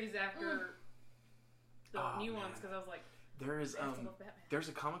series after the new ones because I was like, there's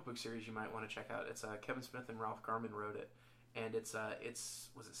a comic book series you might want to check out. It's Kevin Smith and Ralph Garman wrote it. And it's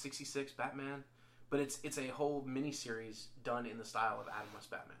was it 66 Batman? But it's a whole mini series done in the style of Adam West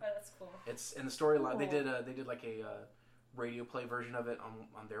Batman. Oh, that's cool. It's in the storyline. They did like a radio play version of it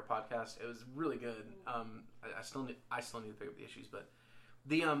on their podcast. It was really good. I still need to pick up the issues. But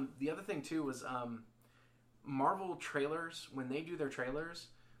the other thing too was Marvel trailers. When they do their trailers,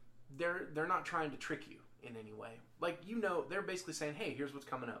 they're not trying to trick you in any way. Like, they're basically saying, hey, here's what's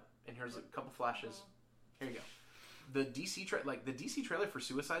coming up, and here's a couple flashes. Here you go. The DC trailer for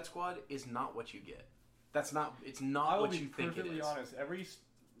Suicide Squad is not what you get. It's not what you think it is. I will be perfectly honest.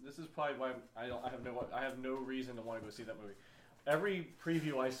 This is probably why I have no reason to want to go see that movie. Every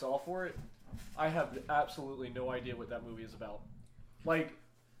preview I saw for it, I have absolutely no idea what that movie is about. Like,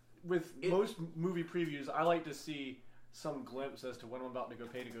 with most movie previews, I like to see some glimpse as to what I'm about to go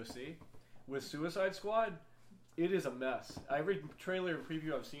pay to go see. With Suicide Squad, it is a mess. Every trailer and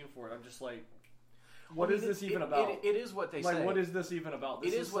preview I've seen for it, I'm just like, what is this even about? It is what they say. Like, what is this even about?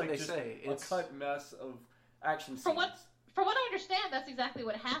 This is what they say. It's a cut mess of action scenes. From what I understand, that's exactly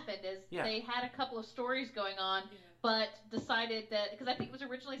what happened. They had a couple of stories going on, but decided that because I think it was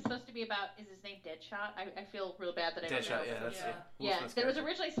originally supposed to be about is his name Deadshot? I feel real bad that I Deadshot, yeah, that's Yeah. Will yeah. Smith's That was character.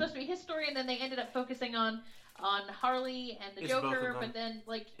 originally supposed to be his story, and then they ended up focusing on Harley and the It's both Joker, of them. but then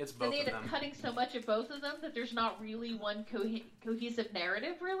like It's then both they of ended up them. cutting so much of both of them that there's not really one cohesive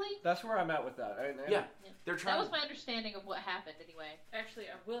narrative, really. That's where I'm at with that. Yeah, they're That trying. was my understanding of what happened, anyway. Actually,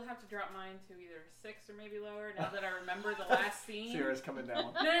 I will have to drop mine to either 6 or maybe lower now that I remember the last scene. Sierra's coming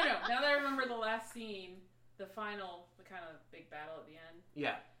down. No. Now that I remember the last scene, the kind of big battle at the end.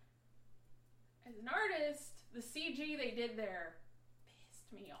 Yeah. As an artist, the CG they did there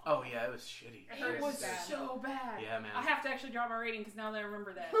pissed me off. Oh yeah, it was shitty. It was bad. so bad. Yeah, man. I have to actually drop my rating because now that I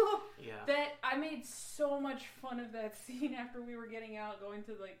remember that. Yeah. That I made so much fun of that scene after we were getting out, going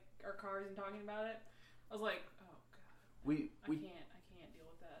to like our cars and talking about it. I was like, oh god, We I can't deal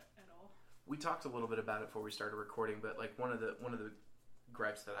with that at all. we talked a little bit about it before we started recording, but like one of the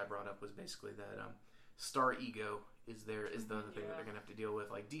gripes that I brought up was basically that star ego is the other thing that they're gonna have to deal with.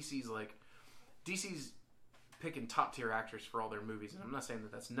 Like DC's picking top tier actors for all their movies, and I'm not saying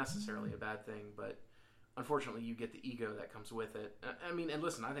that that's necessarily a bad thing, but unfortunately you get the ego that comes with it. I mean, and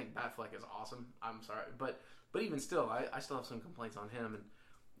listen, I think Batfleck is awesome. I'm sorry, but even still, I still have some complaints on him, and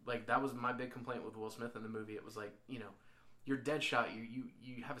like that was my big complaint with Will Smith in the movie. It was like, you know, you're Deadshot.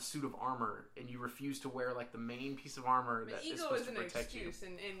 You have a suit of armor, and you refuse to wear like the main piece of armor that is Ego supposed to isn't an protect you. excuse,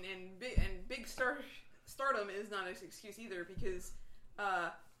 and big stardom is not an excuse either because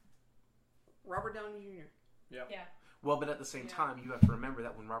Robert Downey Jr. Yep. Yeah. Well, but at the same Yeah. time, you have to remember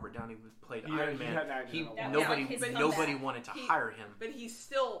that when Robert Downey played Iron Man, nobody like his nobody comeback. wanted to hire him. But he's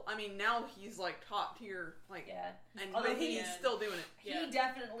still, I mean, now he's like top tier, like, Yeah. and Although but he's he- still doing it. Yeah. He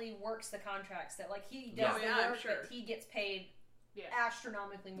definitely works the contracts that like he does Yeah. Oh, the yeah, I'm work sure. that he gets paid Yeah.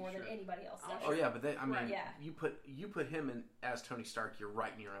 astronomically more than Sure. anybody else I'm does. Oh yeah, but I mean, Right. Yeah. you put him in as Tony Stark, you're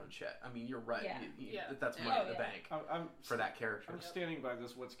writing your own check. I mean, you're right. Yeah. Yeah. That's money Oh, in the yeah. bank I'm for that character. I'm standing by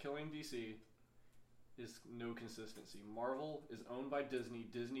this. What's killing DC is no consistency. Marvel is owned by Disney.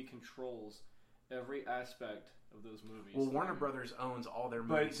 Disney controls every aspect of those movies. Well, Warner Brothers owns all their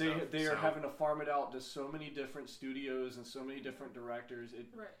but movies. they are having to farm it out to so many different studios and so many different directors.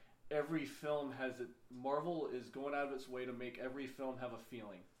 Right. Every film has it. Marvel is going out of its way to make every film have a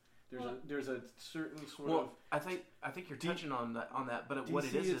feeling. There's a certain sort of. I think you're touching on that. But DC, what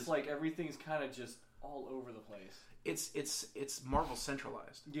it is it's like everything's kind of just all over the place. It's Marvel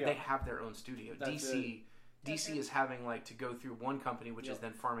centralized. Yeah. They have their own studio. That's DC is having like to go through one company, which is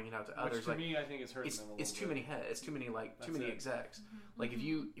then farming it out to others. Which to like, me, I think it's hurting it's them a little it's too bit. many heads. It's too many That's it. execs. Like if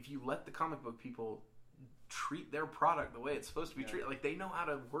you let the comic book people treat their product the way it's supposed to be treated, like they know how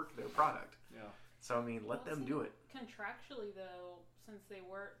to work their product. Yeah. So I mean, let them do it. Contractually, though, since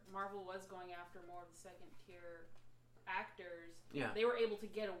Marvel was going after more of the second tier actors, they were able to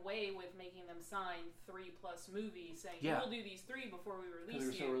get away with making them sign 3+ movies, saying you will do these 3 before we release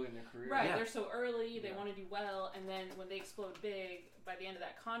They're so early in their career. Right, Yeah. they're so early, they want to do well, and then when they explode big, by the end of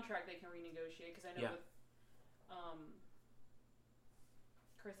that contract, they can renegotiate. Because I know with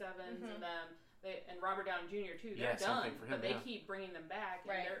Chris Evans and them, and Robert Downey Jr. too, they're done, something for him, but they keep bringing them back, and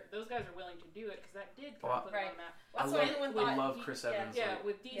Right. those guys are willing to do it because that did Well, put them on the map. I That's why everyone thought love he- Chris yeah. Evans. Yeah, like,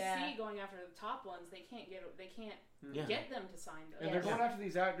 with DC Yeah. going after the top ones, they can't get Yeah. them to sign those. And they're going after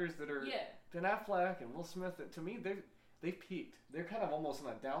these actors that are Yeah. Ben Affleck and Will Smith. That, to me, they've peaked. They're kind of almost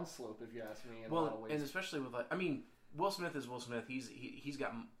on a downslope, if you ask me. In a lot of ways. and especially with like, I mean, Will Smith is Will Smith. He's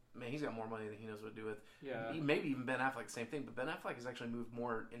got more money than he knows what to do with. Yeah. Maybe even Ben Affleck, same thing. But Ben Affleck has actually moved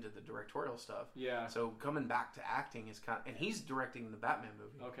more into the directorial stuff. Yeah. So coming back to acting is and he's directing the Batman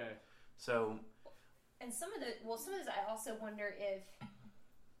movie. Okay. So. And some of this, I also wonder if,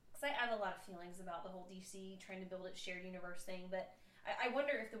 because I have a lot of feelings about the whole DC trying to build its shared universe thing, but I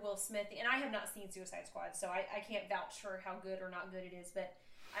wonder if the Will Smith, and I have not seen Suicide Squad, so I can't vouch for how good or not good it is, but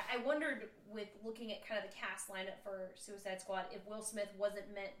I wondered with looking at kind of the cast lineup for Suicide Squad, if Will Smith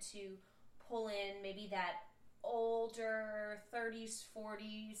wasn't meant to pull in maybe that older 30s,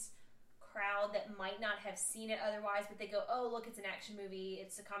 40s crowd that might not have seen it otherwise, but they go, oh, look, it's an action movie,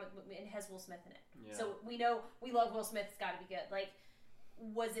 it's a comic book movie, and it has Will Smith in it. Yeah. So we know, we love Will Smith, it's got to be good. Like,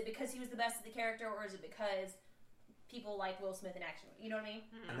 was it because he was the best at the character, or is it because people like Will Smith in action movies? You know what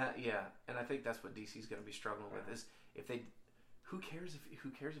I mean? And I think that's what DC's going to be struggling with is if they, who cares if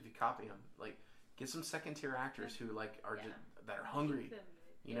you copy them? Like, get some second tier actors who like are that are hungry,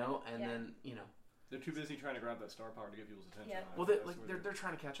 you know, and then you know. They're too busy trying to grab that star power to get people's attention. Yeah. Well, they're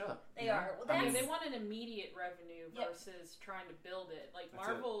trying to catch up. They are. Well, I mean, that's, they want an immediate revenue versus trying to build it. Like That's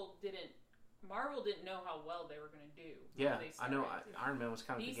Marvel didn't know how well they were going to do. Yeah, when they I know. started. Iron Man was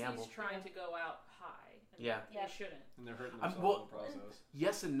kind of a DC's gamble. trying to go out high. And Yeah. they shouldn't. And they're hurting I'm- themselves well, in the process.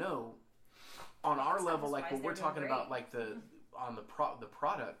 Yes and no. on our level, like when we're talking about like the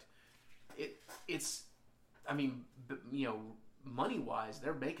product, it's I mean, you know, money wise,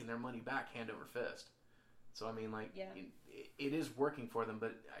 they're making their money back hand over fist. So I mean, like it is working for them,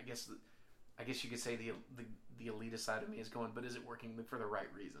 but I guess you could say the elitist side of me is going, but is it working for the right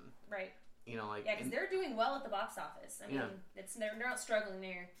reason? Right. You know, like because they're doing well at the box office. I mean, they're not struggling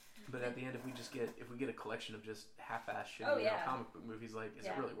there. But at the end, if we get a collection of just half-ass shit, comic book movies, like, is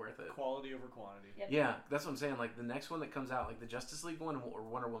it really worth it? Quality over quantity. Yep. Yeah, that's what I'm saying. Like the next one that comes out, like the Justice League one or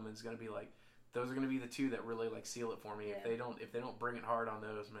Wonder Woman, is going to be like, those are going to be the two that really like seal it for me. Yeah. If they don't bring it hard on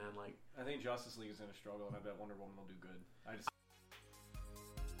those, man, like I think Justice League is going to struggle, and I bet Wonder Woman will do good.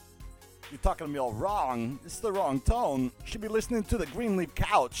 You're talking to me all wrong. This is the wrong tone. You should be listening to the Greenleaf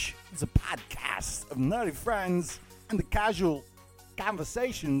Couch. It's a podcast of nerdy friends and the casual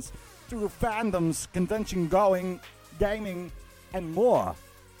conversations through fandoms, convention going, gaming, and more.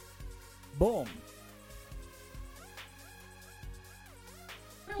 Boom.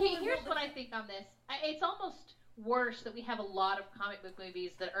 Here's what I think on this. It's almost worse that we have a lot of comic book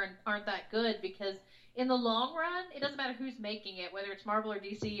movies that aren't that good, because in the long run, it doesn't matter who's making it, whether it's Marvel or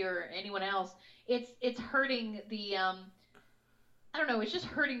DC or anyone else. It's hurting the I don't know. It's just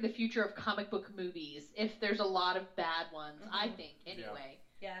hurting the future of comic book movies if there's a lot of bad ones. Mm-hmm. I think anyway.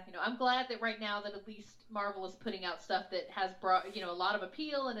 Yeah. You know, I'm glad that right now that at least Marvel is putting out stuff that has brought a lot of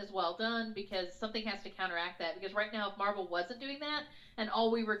appeal and is well done, because something has to counteract that. Because right now, if Marvel wasn't doing that and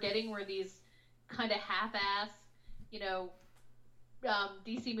all we were getting were these kind of half-ass,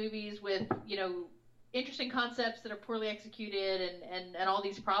 DC movies with interesting concepts that are poorly executed and all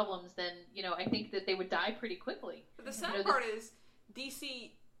these problems, then I think that they would die pretty quickly. But the sad part is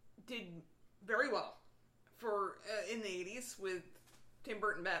DC did very well for in the 80s with Tim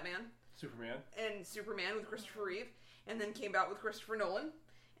Burton Batman, Superman with Christopher Reeve, and then came out with Christopher Nolan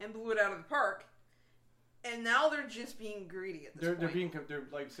and blew it out of the park. And now they're just being greedy at this point. They're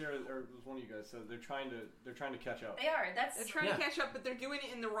like Sarah or one of you guys said, they're trying to catch up. They are. They're trying to catch up, but they're doing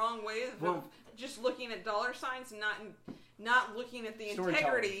it in the wrong way of just looking at dollar signs and not looking at the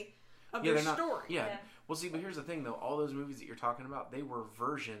integrity of their story. Yeah. Well, see, but here's the thing, though. All those movies that you're talking about, they were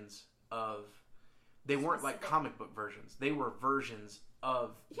versions of. They weren't like comic book versions. They were versions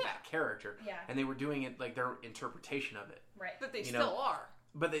of that character. Yeah. And they were doing it like their interpretation of it. Right. But they still are.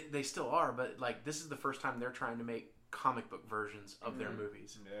 But they still are. But like this is the first time they're trying to make comic book versions of their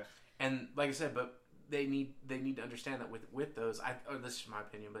movies. Yeah. And like I said, but they need to understand that with those. This is my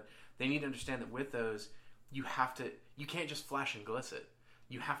opinion, but they need to understand that with those, you can't just flash and gliss it.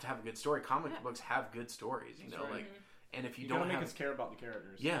 You have to have a good story. Comic books have good stories, and if you don't make us care about the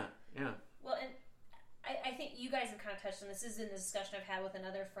characters. Yeah. Well, and I think you guys have kind of touched on this. This is in the discussion I've had with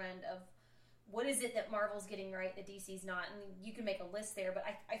another friend of what is it that Marvel's getting right that DC's not, and you can make a list there. But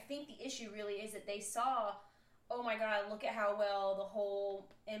I think the issue really is that they saw, oh my God, look at how well the whole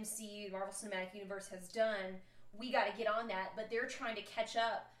MCU, Marvel Cinematic Universe, has done. We got to get on that, but they're trying to catch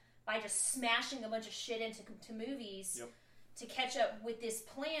up by just smashing a bunch of shit into movies to catch up with this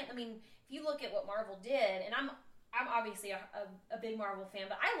plan. I mean, if you look at what Marvel did, and I'm obviously a big Marvel fan,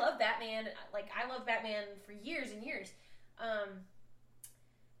 but I love Batman. Like, I love Batman for years and years.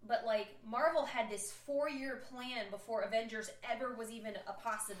 But, like, Marvel had this 4-year plan before Avengers ever was even a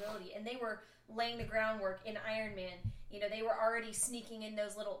possibility. And they were laying the groundwork in Iron Man. They were already sneaking in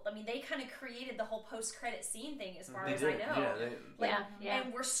those little... I mean, they kind of created the whole post-credit scene thing, as far as I know.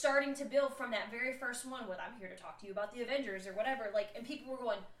 And we're starting to build from that very first one with, I'm here to talk to you about the Avengers or whatever. Like, and people were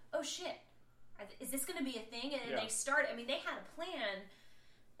going, oh, shit. Is this going to be a thing? And they started... I mean, they had a plan...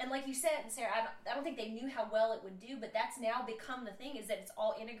 And like you said, Sarah, I don't think they knew how well it would do, but that's now become the thing, is that it's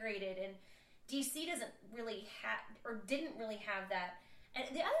all integrated, and DC doesn't really have, or didn't really have that. And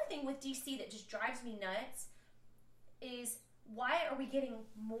the other thing with DC that just drives me nuts is, why are we getting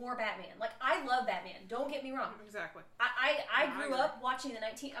more Batman? Like, I love Batman, don't get me wrong. Exactly. I grew up watching I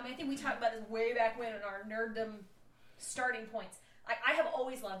think we talked about this way back when in our nerddom starting points. I have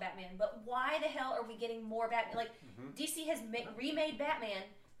always loved Batman, but why the hell are we getting more Batman? Like, DC has remade Batman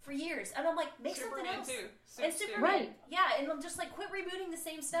for years, and I'm like, make Superman something else. Too. And Superman, right? Yeah, and I'm just like, quit rebooting the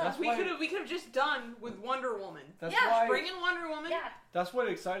same stuff. We could have just done with Wonder Woman. That's why bring in Wonder Woman. Yeah, that's what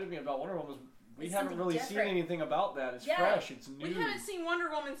excited me about Wonder Woman. Was we it's haven't really different. seen anything about that. It's fresh. It's new. We haven't seen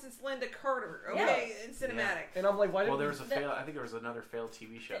Wonder Woman since Linda Carter. Okay, in cinematic. And I'm like, why didn't? Well, there was I think there was another failed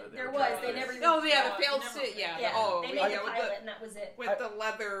TV show. That there was. They never. Oh yeah, the failed suit. Yeah. They made the pilot, and that was it. With the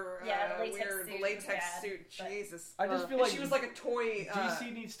leather, the latex suit. Jesus. I just feel like she was like a toy.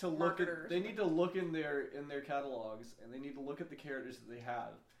 DC needs to look marketer. They need to look in their catalogs, and they need to look at the characters that they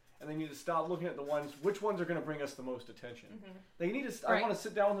have, and they need to stop looking at which ones are going to bring us the most attention. Mm-hmm. They need to. I want to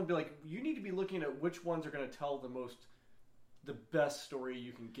sit down with them and be like, you need to be looking at which ones are going to tell the best story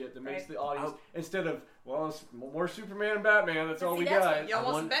you can get that makes the audience, instead of, well, it's more Superman and Batman. That's all we got. Y'all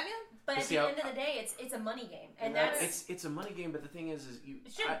want some Batman? But at the end of the day, it's a money game, and it's a money game. But the thing is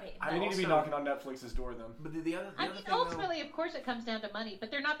it shouldn't be. We need to be knocking on Netflix's door then. But the other thing, ultimately, of course, it comes down to money. But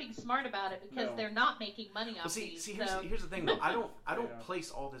they're not being smart about it because they're not making money off these. Here's the thing though. I don't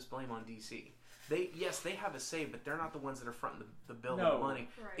place all this blame on DC. They have a say, but they're not the ones that are fronting the bill and the money.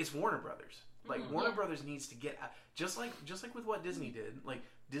 Right. It's Warner Brothers. Like Warner Brothers needs to get just like with what Disney did. Like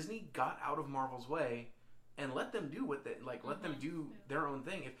Disney got out of Marvel's way and let them do what they let them do their own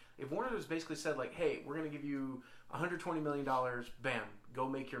thing. If Warner Brothers basically said like, hey, we're going to give you $120 million, bam, go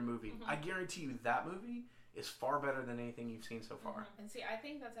make your movie. I guarantee you that movie is far better than anything you've seen so far. And see, I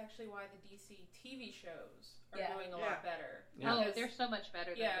think that's actually why the DC TV shows are doing a lot better. Yeah. Oh, they're so much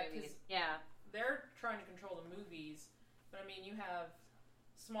better than movies. Yeah. They're trying to control the movies, but I mean, you have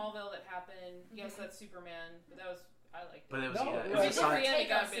Smallville that happened. Yes, that's Superman, but that was I liked it. But it was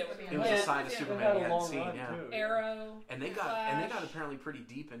it was a side of Superman you hadn't seen. Arrow. And they got apparently pretty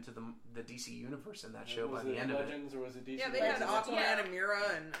deep into the DC universe in that show by the end of it. Legends, or was it DC? Yeah, they had Aquaman and Mira,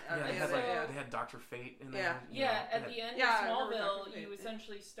 and they had Dr. Fate in there. At the end of Smallville, you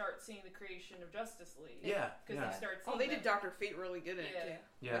essentially start seeing the creation of Justice League. Yeah, because they start. They did Dr. Fate really good in it too.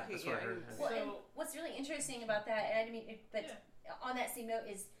 Yeah, that's what I heard. Well, and what's really interesting about that, and I mean, on that same note,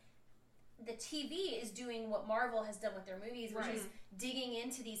 is the TV is doing what Marvel has done with their movies, which is digging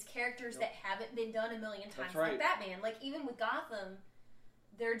into these characters that haven't been done a million times, like Batman. Like even with Gotham,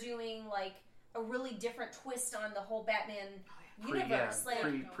 they're doing like a really different twist on the whole Batman universe.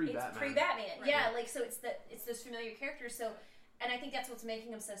 Pre-Batman. Pre-Batman, like so it's those familiar characters. So, and I think that's what's making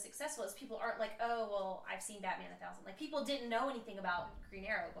them so successful is people aren't like, oh well, I've seen Batman 1,000. Like people didn't know anything about Green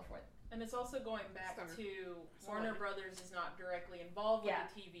Arrow before. And it's also going back to Warner Brothers is not directly involved with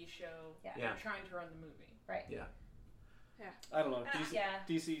the TV show. They're trying to run the movie. Right. Yeah. I don't know.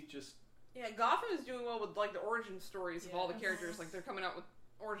 DC just... Yeah, Gotham is doing well with like the origin stories of all the characters. Like they're coming out with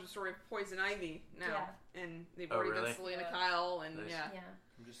origin story of Poison Ivy now. And they've already done Selena Kyle and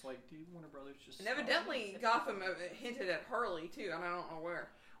I'm just like, dude, Warner Brothers just... And evidently Gotham hinted at Harley too, and I don't know where.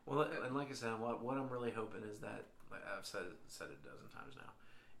 Well, and like I said, what I'm really hoping is that, like I've said it a dozen times now,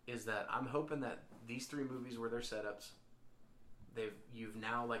 is that I'm hoping that these three movies were their setups. You've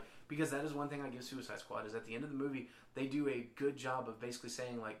now like, because that is one thing I give Suicide Squad is at the end of the movie they do a good job of basically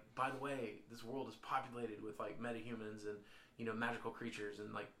saying like, by the way, this world is populated with like metahumans and magical creatures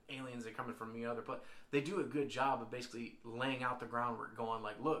and like aliens that are coming from other places. They do a good job of basically laying out the groundwork, going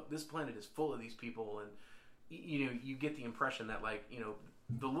like, look, this planet is full of these people, and you get the impression that like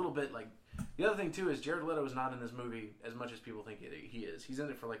the little bit like. The other thing too is Jared Leto is not in this movie as much as people think he is. He's in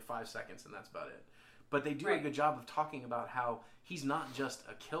it for like 5 seconds and that's about it. But they do a good job of talking about how he's not just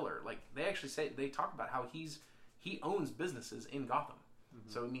a killer. Like they talk about how he owns businesses in Gotham.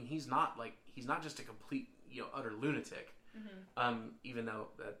 Mm-hmm. So I mean he's not just a complete utter lunatic. Mm-hmm. Even though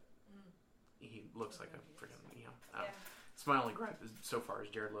that he looks like a freaking it's my only gripe so far is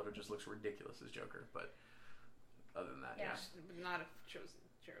Jared Leto just looks ridiculous as Joker. But other than that, would not have chosen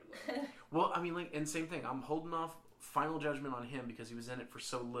Jared Leto. Well, I mean, like, and same thing. I'm holding off final judgment on him because he was in it for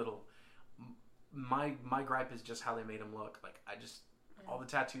so little. My gripe is just how they made him look. Like, all the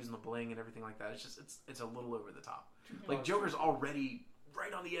tattoos and the bling and everything like that. It's just it's a little over the top. Like Joker's already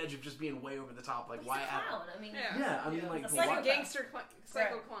right on the edge of just being way over the top. Like, why? He's a clown. I mean, I mean, like, it's like a gangster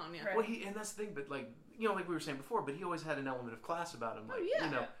psycho clown. Yeah. Well, and that's the thing. But like, like we were saying before, but he always had an element of class about him.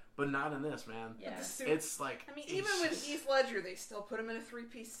 Like, but not in this, man. Yeah. It's like... I mean, even with Heath Ledger, they still put him in a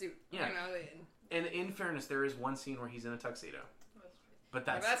 3-piece suit. Yeah. And in fairness, there is one scene where he's in a tuxedo. But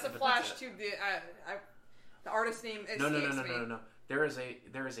that's a flash to the artist's name is No. There is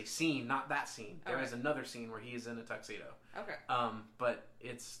a scene, not that scene. There is another scene where he is in a tuxedo. Okay. But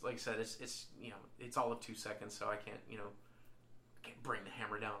it's, like I said, it's it's all of 2 seconds, so I can't bring the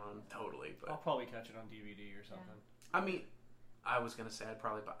hammer down on him totally. But I'll probably catch it on DVD or something. I mean... I was going to say I'd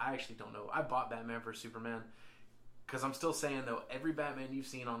probably, but I actually don't know. I bought Batman vs. Superman because I'm still saying, though, every Batman you've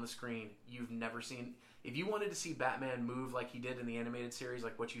seen on the screen, you've never seen. If you wanted to see Batman move like he did in the animated series,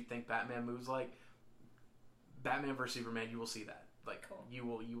 like what you think Batman moves like, Batman vs. Superman, you will see that. Like, you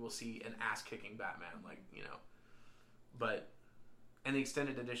will see an ass-kicking Batman, like, But, and the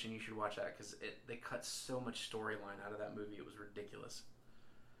extended edition, you should watch that because they cut so much storyline out of that movie. It was ridiculous.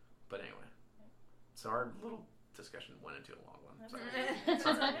 But anyway, so our little discussion went into a long one.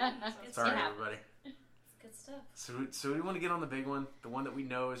 Sorry, everybody. Good stuff. So do we want to get on the big one? The one that we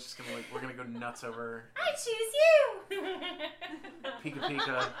know is just gonna we're gonna go nuts over. I choose you. Pika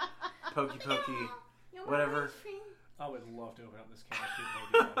Pika, Pokey Pokey, whatever. I would love to open up this can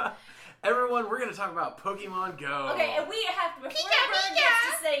of Pokemon. Everyone, we're gonna talk about Pokemon Go. Okay, and we have to, before Bird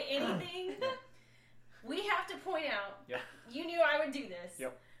gets to say anything, we have to point out. Yep. You knew I would do this.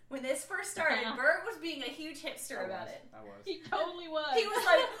 Yep. When this first started, Bert was being a huge hipster about it. I was. He totally was. He was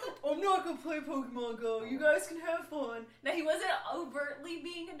like, I'm not going to play Pokemon Go. You guys can have fun. Now, he wasn't overtly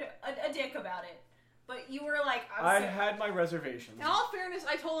being a dick about it. But you were like, I had my reservations. In all fairness,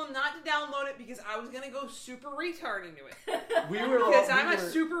 I told him not to download it because I was going to go super retard into it. Because I'm a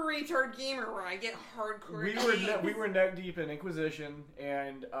super retard gamer where I get hardcore. We were neck deep in Inquisition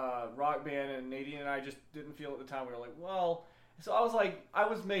and Rock Band, and Nadine and I just didn't feel at the time. We were like, well... So I was like, I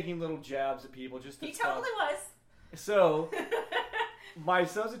was making little jabs at people just to He totally was. So, my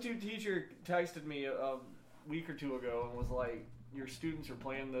substitute teacher texted me a week or two ago and was like, your students are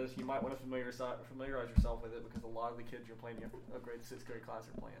playing this, you might want to familiarize yourself with it because a lot of the kids you're playing a grade 6th grade class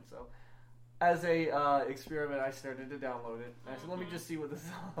are playing. So, as a experiment, I started to download it. And I said, let me just see what this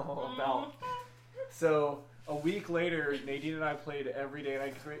is all about. So, a week later, Nadine and I played every day,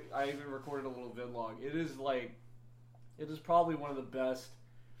 and I even recorded a little vidlog. It is probably one of the best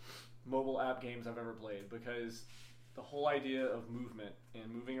mobile app games I've ever played because the whole idea of movement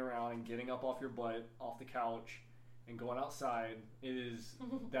and moving around and getting up off your butt, off the couch, and going outside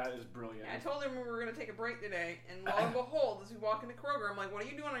that is brilliant. Yeah, I told him we were going to take a break today, and lo and behold, as we walk into Kroger, I'm like, what are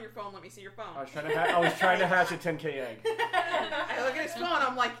you doing on your phone? Let me see your phone. I was trying to hatch a 10K egg. I look at his phone,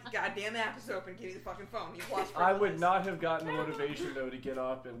 I'm like, goddamn app is open, give me the fucking phone. You've lost I would not have gotten the motivation, though, to get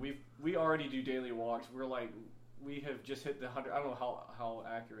up, and we already do daily walks. We're like... We have just hit the 100. I don't know how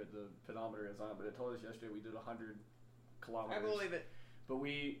accurate the pedometer is on it, but it told us yesterday we did 100 kilometers. I believe it. But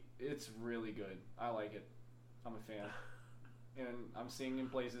it's really good. I like it. I'm a fan. And I'm seeing in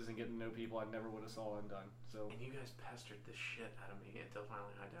places and getting to know people I never would have saw undone. So. And you guys pestered the shit out of me until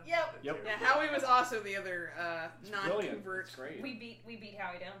finally I downloaded Yep. Yeah, Howie was also the other non-convert. It's great. We beat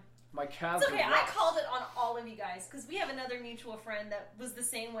Howie down. My calves. It's okay. I called it on all of you guys because we have another mutual friend that was the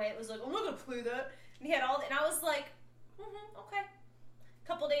same way. It was like, I'm not gonna play that. And he had all, and I was like, okay. A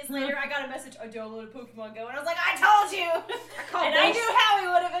couple days later, I got a message. I downloaded Pokemon Go, and I was like, I told you. I knew Howie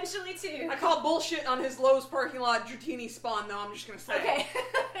would eventually too. I called bullshit on his Lowe's parking lot Dratini spawn, though. I'm just gonna say. Okay.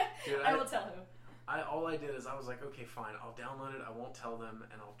 Dude, I will tell him. All I did is I was like, okay, fine, I'll download it. I won't tell them,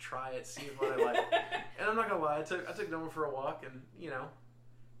 and I'll try it, see what I like. And I'm not gonna lie, I took Noah for a walk, and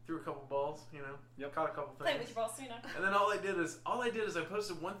threw a couple balls, caught a couple things. Play with your balls, And then all I did is I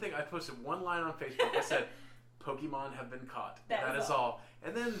posted one thing. I posted one line on Facebook. I said, "Pokemon have been caught." That is all.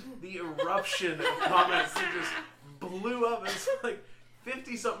 And then the eruption of comments just blew up. It was like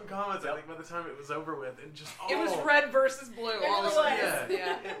 50-something comments. I think by the time it was over with, and just it was red versus blue.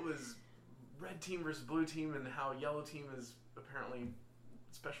 Yeah, it was red team versus blue team, and how yellow team is apparently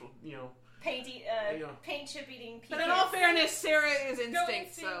special. Paint chip eating. But in all fairness, Sarah is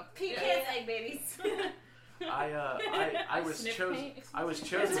instinct. So kids, egg babies. I was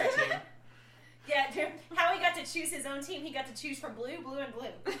chosen team. Yeah, Howie got to choose his own team. He got to choose from blue, and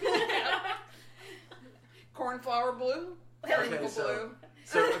blue. Cornflower blue. Okay, so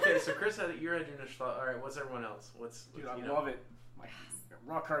Chris you had your initial thought. All right, what's everyone else? Dude, I love it. My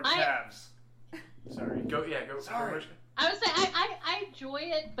rock hard calves. Sorry. Go. Sorry. I would say I enjoy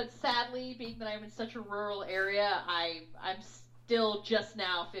it, but sadly, being that I'm in such a rural area, I'm still just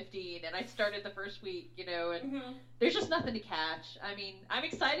now 15, and I started the first week, and there's just nothing to catch. I mean, I'm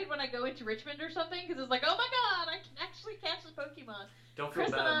excited when I go into Richmond or something, because it's like, oh my god, I can actually catch the Pokemon. Don't feel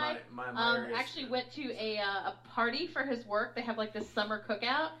Chris bad. and My actually went to a party for his work. They have like this summer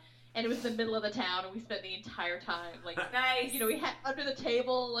cookout, and it was in the middle of the town, and we spent the entire time nice. We had under the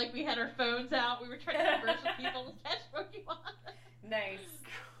table, we had our phones out. We were trying to converse with people and catch Pokemon. Nice.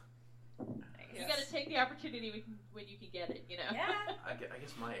 You got to take the opportunity when you can get it, Yeah. I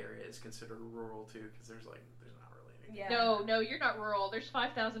guess my area is considered rural too, because there's not really anything. Yeah. No, you're not rural. There's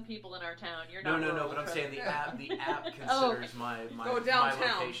 5,000 people in our town. You're not rural. No, but I'm saying the app considers my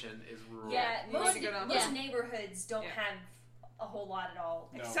location is rural. Yeah, most neighborhoods don't have a whole lot at all.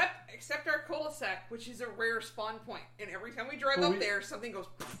 No. Except our cul-de-sac, which is a rare spawn point. And every time we drive up there, something goes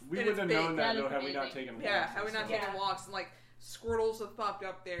We would have known that, though, had we not taken walks. Yeah, had we not taken walks. And, Squirtles have popped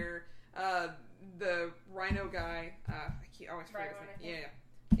up there. The Rhino guy, I always forget his name.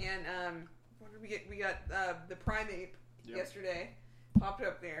 Yeah. And, what did we get? We got, the Primeape yesterday. Popped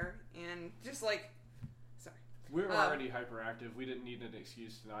up there. And just sorry. We were already hyperactive. We didn't need an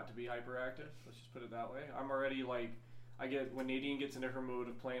excuse not to be hyperactive. Let's just put it that way. I'm already, when Nadine gets into her mode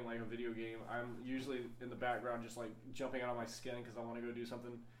of playing like a video game, I'm usually in the background just like jumping out of my skin because I want to go do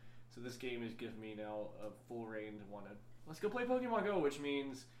something. So this game has given me now a full reign to want to let's go play Pokemon Go, which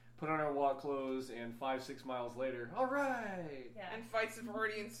means put on our walk clothes and 5-6 miles later, all right. Yeah. And fights have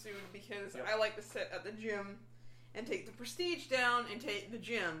already ensued because I like to sit at the gym and take the Prestige down and take the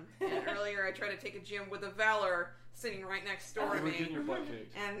gym. And earlier I tried to take a gym with a Valor sitting right next door to me. Getting your butt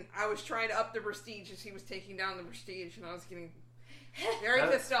kicked. And I was trying to up the Prestige as he was taking down the Prestige, and I was getting very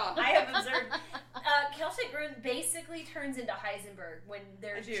pissed off. I have observed. Celtic Rune basically turns into Heisenberg when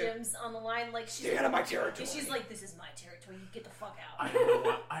there's gyms on the line. Like, she's get out of my territory. She's like, this is my territory. You get the fuck out.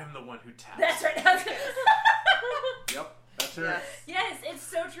 I am the one who taps. That's right. Yep. That's her. Yes, it's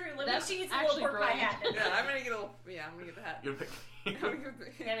so true. Let me see a little pork pie hat. Yeah, I'm gonna get I'm gonna get the hat. You're picking.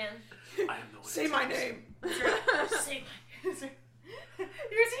 Yeah, man. I am the one. Say my name. Say my name.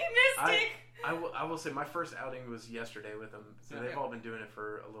 You're Team Mystic. I will say my first outing was yesterday with them. So they've all been doing it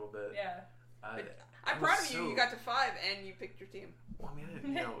for a little bit. Yeah. I'm proud of you. You got to 5 and you picked your team. Well, I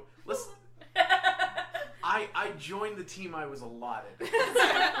mean, listen. I joined the team I was allotted. We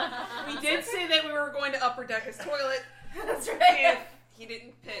did say that we were going to upper deck his toilet. That's right. He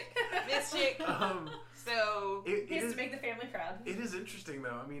didn't pick Mystic. So he has to make the family proud. It is interesting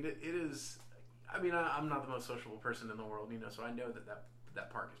though. I mean, it is. I mean, I'm not the most sociable person in the world, so I know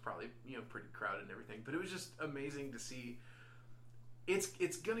that park is probably pretty crowded and everything. But it was just amazing to see.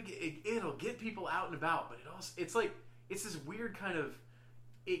 It's gonna it'll get people out and about, but it's this weird kind of.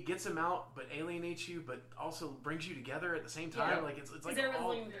 It gets them out, but alienates you, but also brings you together at the same time. Yeah. Like it's like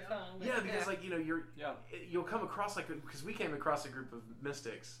all, because you'll come across because we came across a group of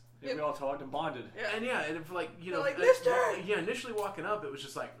mystics. Yeah, we all talked and bonded. Yeah. And and if initially walking up, it was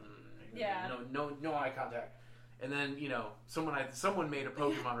just like no eye contact, and then someone made a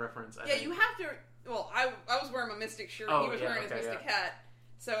Pokemon reference. I think. You have to. Well, I was wearing my Mystic shirt. He was wearing his Mystic hat.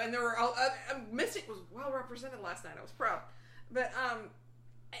 So and there were Mystic was well represented last night. I was proud, but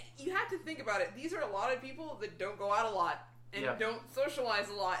you have to think about it. These are a lot of people that don't go out a lot and don't socialize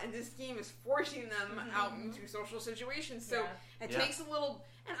a lot, and this game is forcing them out into social situations. So it takes a little.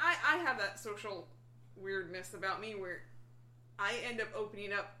 And I have that social weirdness about me where I end up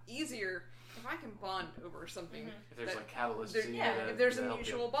opening up easier if I can bond over something. If there's catalysts. If there's a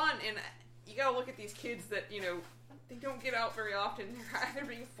mutual bond, and you gotta look at these kids that they don't get out very often. They're either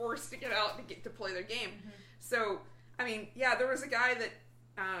being forced to get out to play their game. So I mean, there was a guy that.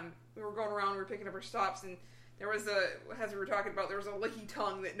 We were going around, we were picking up our stops, and there was as we were talking about, there was a licky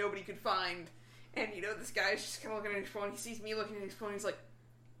tongue that nobody could find. And, this guy's just kind of looking at his phone. He sees me looking at his phone. He's like,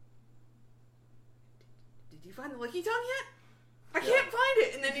 did you find the licky tongue yet? I can't find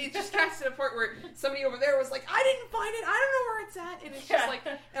it. And then he just got to the point where somebody over there was like, I didn't find it. I don't know where it's at. And it's just like,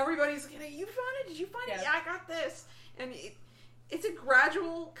 everybody's like, hey, you found it? Did you find it? Yeah, I got this. And it's a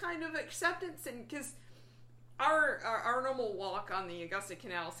gradual kind of acceptance. And because our normal walk on the Augusta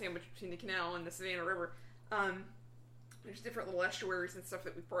Canal, sandwiched between the canal and the Savannah River, there's different little estuaries and stuff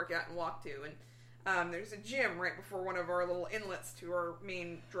that we park at and walk to, and there's a gym right before one of our little inlets to our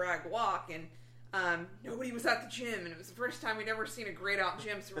main drag walk, and nobody was at the gym, and it was the first time we'd ever seen a grayed out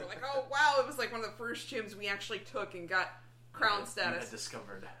gym, so we were like, oh wow, it was like one of the first gyms we actually took and got crown status.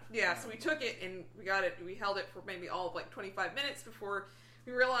 Discovered. Yeah, so we took it and we held it for maybe all of 25 minutes before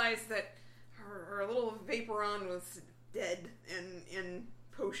we realized that our little Vaporon was dead and in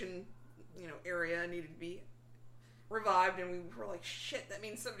potion, area, needed to be revived, and we were like, shit, that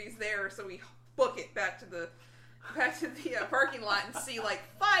means somebody's there, so we book it back to the parking lot and see 5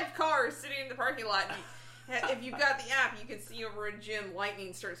 cars sitting in the parking lot. And if you've got the app, you can see over a gym,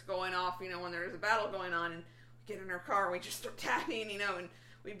 lightning starts going off, when there's a battle going on, and we get in our car and we just start tapping, and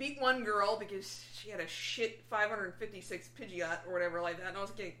we beat one girl because she had a shit 556 Pidgeot or whatever like that, and I was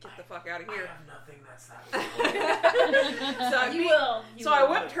like, get the fuck out of here. I have nothing that's that. So I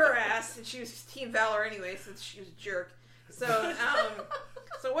whipped her ass, and she was Team Valor anyway, since she was a jerk. So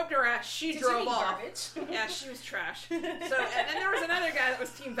I whipped her ass. She drove off. Garbage? Yeah, she was trash. So and then there was another guy that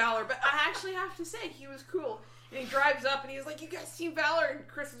was Team Valor, but I actually have to say he was cool. And he drives up and he was like, "You guys Team Valor?" And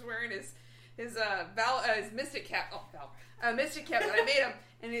Chris was wearing his Mystic cap. Oh, Valor. Mystic cap that I made him,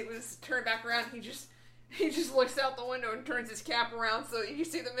 and it was turned back around. He just looks out the window and turns his cap around, so you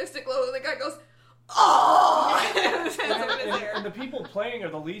see the Mystic logo. And the guy goes, "Oh!" And the people playing are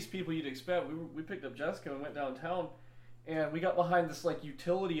the least people you'd expect. We picked up Jessica and went downtown, and we got behind this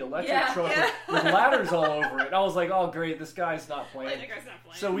utility electric truck with ladders all over it. And I was like, "Oh great, this guy's not playing." That guy's not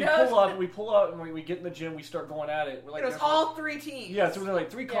playing. So we pull up, and we get in the gym. We start going at it. We're like, it was all 3 teams. Yeah, so there were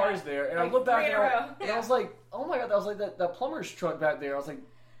 3 cars there, and I looked back and I was like, "Oh my god!" That was like that plumber's truck back there. I was like,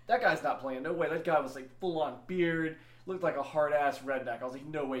 "That guy's not playing. No way." That guy was full on beard, looked like a hard-ass redneck. I was like,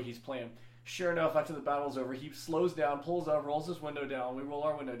 no way he's playing. Sure enough, after the battle's over, he slows down, pulls up, rolls his window down. We roll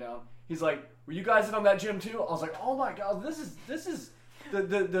our window down. He's like, were you guys in on that gym too? I was like, oh my god, this is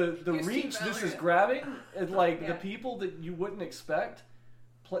the reach this is grabbing. And like the people that you wouldn't expect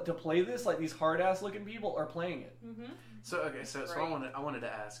to play this, like these hard-ass looking people are playing it. Mm-hmm. So I wanted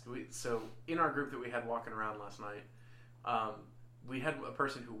to ask. So in our group that we had walking around last night, we had a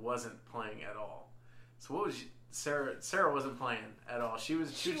person who wasn't playing at all. So what was Sarah? Sarah wasn't playing at all. She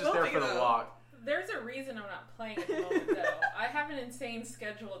was just there for the walk. There's a reason I'm not playing at the moment, though. I have an insane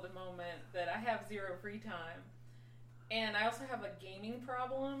schedule at the moment that I have 0 free time. And I also have a gaming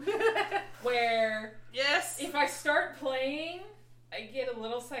problem where if I start playing, I get a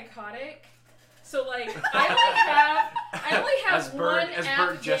little psychotic. So, like, I only have one app game. As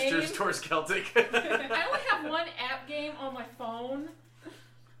Bert gestures towards Celtic. I only have one app game on my phone.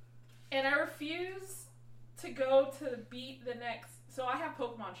 And I refuse to go to beat the next. So I have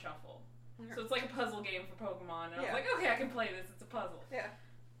Pokemon Shuffle. So it's like a puzzle game for Pokemon. And I was like, okay, I can play this. It's a puzzle. Yeah.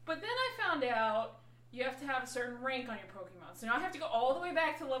 But then I found out you have to have a certain rank on your Pokemon. So now I have to go all the way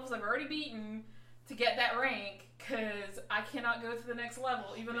back to levels I've already beaten to get that rank, because I cannot go to the next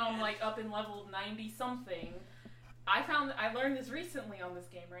level, even though I'm like up in level 90-something. I learned this recently on this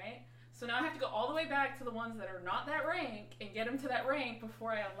game, right? So now I have to go all the way back to the ones that are not that rank and get them to that rank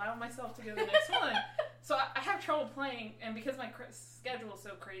before I allow myself to go to the next one. So I have trouble playing, and because my schedule is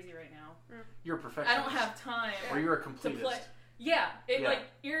so crazy right now, you're a perfectionist. I don't have time. Or you're a completist. To play. Yeah, it like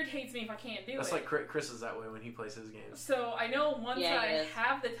irritates me if I can't do it. That's like Chris is that way when he plays his games. So I know once I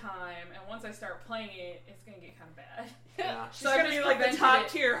have the time and once I start playing it, it's gonna get kind of bad. Yeah. She's gonna be like the top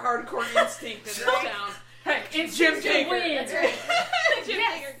tier hardcore instinct in this town. Heck, it's Jim Taker. That's right. Jim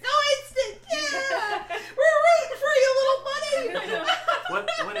Taker. Go instant! Yeah! We're rooting for you, little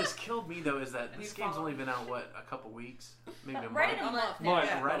buddy! What has killed me though is that this game's only been out a couple weeks, maybe a month. Right in a month.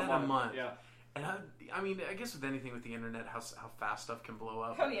 Right in a month. Yeah. And I mean, I guess with anything with the internet, how fast stuff can blow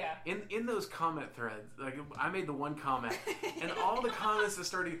up. Oh yeah. In those comment threads, like I made the one comment, and all the comments that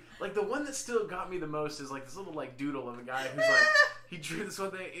started, like the one that still got me the most is like this little like doodle of a guy who's like he drew this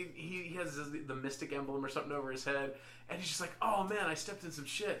one thing. He has the mystic emblem or something over his head, and he's just like, oh man, I stepped in some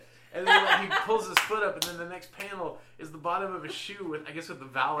shit. And then like, he pulls his foot up, and then the next panel is the bottom of his shoe with the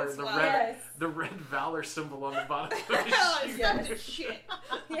Valor, the red Valor symbol on the bottom of his shoe. Yes. Shit.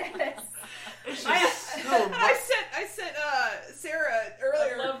 Yes. It's just so much. I sent Sarah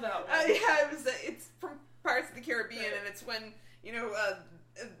earlier. I love that one. It's from Pirates of the Caribbean, and it's when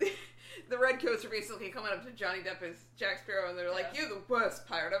the Redcoats are basically coming up to Johnny Depp as Jack Sparrow, and they're like, "You're the worst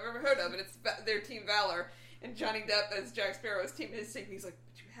pirate I've ever heard of," and it's their Team Valor, and Johnny Depp as Jack Sparrow's team is team. He's like,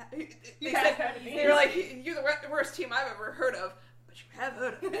 "They were like, you're the worst team I've ever heard of." But you have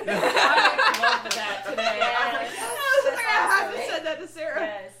heard of it. I loved that today. I haven't said that to Sarah.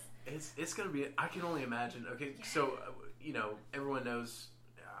 Yes. It's gonna be. I can only imagine. Okay, so everyone knows.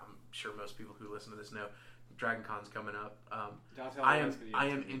 I'm sure most people who listen to this know. Dragon Con's coming up. I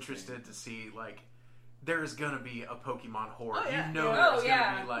am interested to see like. There's gonna be a Pokemon horde. Oh, yeah. There's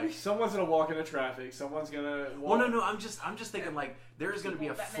gonna be like someone's gonna walk into traffic. Someone's gonna. Well, no. I'm just thinking like there's gonna be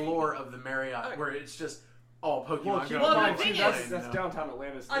a floor of the Marriott where it's just all Pokemon. That's downtown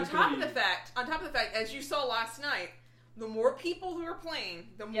Atlanta. On top of the fact, as you saw last night, the more people who are playing,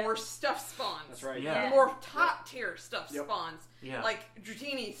 the more stuff spawns. That's right. Yeah. The more top tier stuff spawns. Yeah. Like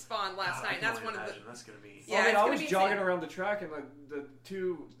Dratini spawned last night. And that's one of the. That's gonna be. Yeah, I was jogging around the track, and I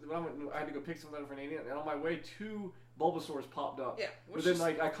had to go pick something for an alien, and on my way, 2 Bulbasaurs popped up. Yeah. But then,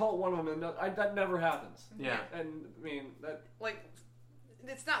 I caught one of them, and that never happens. Yeah. And I mean that. Like,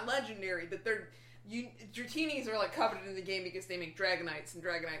 it's not legendary, but Dratinis are like coveted in the game because they make Dragonites, and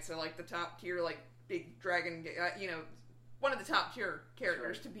Dragonites are like the top tier, like big dragon. One of the top tier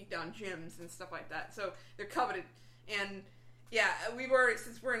characters to beat down gyms and stuff like that. So they're coveted, and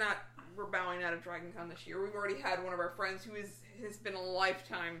we're bowing out of Dragon Con this year. We've already had one of our friends who has been a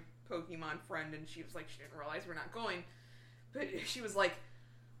lifetime Pokemon friend, and she was like, she didn't realize we're not going, but she was like,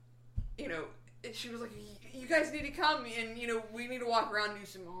 you guys need to come, and we need to walk around and do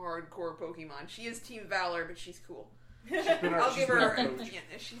some hardcore Pokemon. She is Team Valor, but she's cool. I'll give her.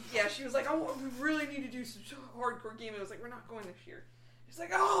 She was like, "Oh, we really need to do some hardcore gaming." I was like, "We're not going this year." She's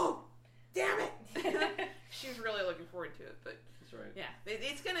like, "Oh, damn it!" She was really looking forward to it, but that's right. Yeah,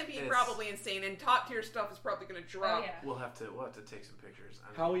 it's gonna be probably insane, and top tier stuff is probably gonna drop. Oh, yeah. We'll have to take some pictures.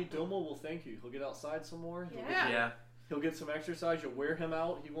 Howie Domo will thank you. He'll get outside some more. Yeah. He'll get some exercise. You'll wear him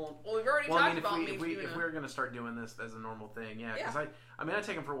out. He won't. Well, we've already talked about me. If we're going to start doing this as a normal thing, because I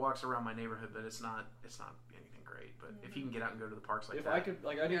take him for walks around my neighborhood, but it's not anything great. But if he can get out and go to the parks if I could,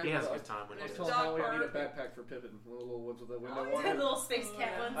 he has a good time when he's telling Howie I need a backpack for Pippin. One of the little ones with the window on it. Little space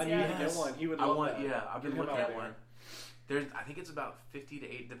cat ones. I need to get one. He would love that. Yeah, I've been looking at one. I think it's about 50 to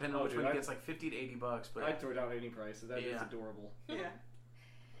 80, depending on which one he gets, like $50 to $80. But I'd throw down any price. That is adorable.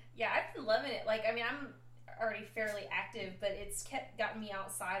 Yeah, I've been loving it. Like, I mean, I'm already fairly active, but it's gotten me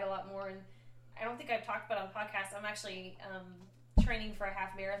outside a lot more. And I don't think I've talked about it on the podcast. I'm actually training for a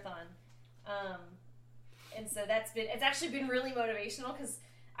half marathon, and so it's actually been really motivational because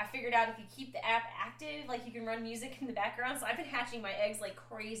I figured out if you keep the app active, like you can run music in the background. So I've been hatching my eggs like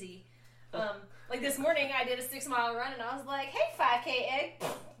crazy. Like this morning, I did a 6-mile run, and I was like, "Hey, 5K egg,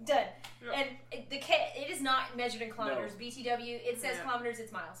 done." Yeah. And it is not measured in kilometers. No. BTW, it says kilometers.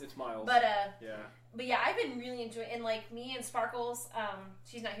 It's miles. It's miles. But yeah, I've been really enjoying. And like me and Sparkles,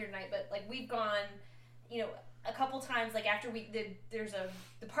 she's not here tonight, but like we've gone, a couple times. Like after there's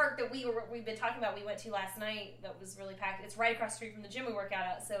the park that we've been talking about. We went to last night that was really packed. It's right across the street from the gym we work out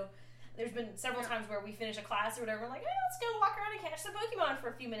at. So. There's been several times where we finish a class or whatever, we're like, hey, let's go walk around and catch some Pokemon for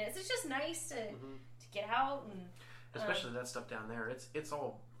a few minutes. It's just nice to get out and especially that stuff down there. It's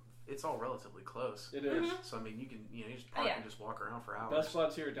all relatively close. It is. So I mean, you can just park and just walk around for hours. Best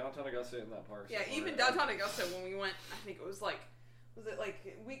spots here, downtown Augusta in that park. Yeah, even downtown Augusta when we went, I think it was like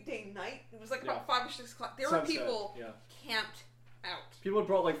weekday night? It was like about 5 or 6 o'clock. There were people camped out. People had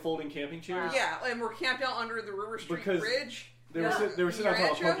brought like folding camping chairs. Yeah, and were camped out under the River Street Bridge. They were sitting on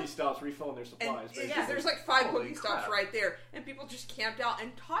Pokestops refilling their supplies. And there's like 5 Pokestops right there, and people just camped out,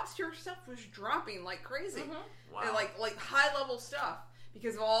 and Tot Tier stuff was dropping like crazy. Wow. And like high level stuff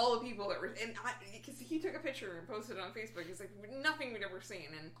because of all the people that were. And because he took a picture and posted it on Facebook. It's like nothing we'd ever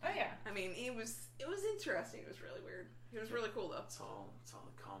seen. And I mean, it was interesting. It was really weird. It was really cool though. It's all the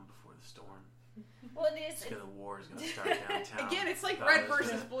calm before the storm. Well, it is. The war is going to start downtown. Again, it's like red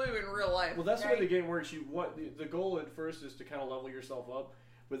versus blue in real life. Well, that's the way the game works. The goal at first is to kind of level yourself up,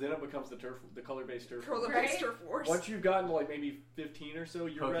 but then it becomes the color-based turf. Color-based turf wars. Once you've gotten to like maybe 15 or so,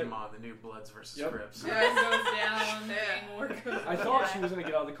 you're Pokemon, the new Bloods versus Scripts. Yeah, it goes down. I thought she was going to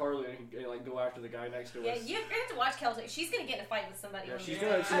get out of the car and like go after the guy next to us. Yeah, you have to watch Kelty. She's going to get in a fight with somebody. Yeah, she's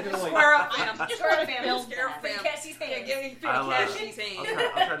going to like square up, fam. Square up, fam. Square up, fam. Cassie's hands. Yeah, give me Cassie's hands.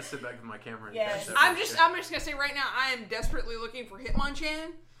 I'll try to sit back with my camera. And yes. I'm just going to say right now, I am desperately looking for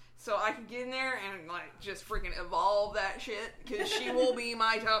Hitmonchan. So I can get in there and like just freaking evolve that shit because she will be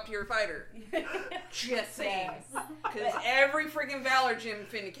my top tier fighter. Just saying, because every freaking Valor gym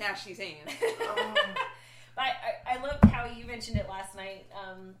finna cash these hands. But I love how you mentioned it last night.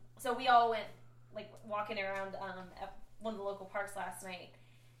 So we all went like walking around at one of the local parks last night,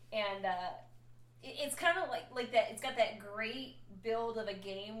 and it's kind of like that. It's got that great build of a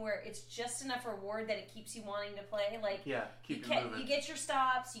game where it's just enough reward that it keeps you wanting to play. Like keep you moving. You get your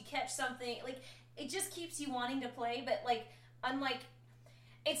stops, you catch something. Like it just keeps you wanting to play. But like unlike,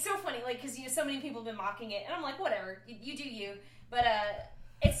 it's so funny. Like because so many people have been mocking it, and I'm like, whatever, you do you. But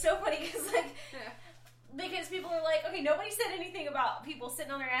it's so funny because like. Because people are like, okay, nobody said anything about people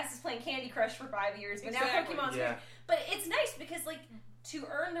sitting on their asses playing Candy Crush for 5 years, but now Pokemon's here. But it's nice because, like, to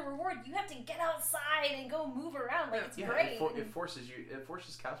earn the reward, you have to get outside and go move around. Like, it's great. It forces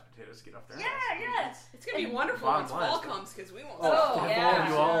couch potatoes to get off their ass. Yeah. It's going to be wonderful once fall comes because we won't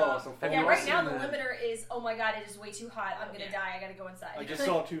right now the limiter is, oh my god, it is way too hot. I'm going to die. I got to go inside. I just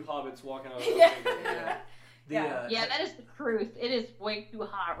saw 2 hobbits walking out of the that is the truth. It is way too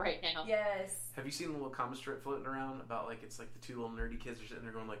hot right now. Yes. Have you seen the little comic strip floating around about like it's like the 2 little nerdy kids are sitting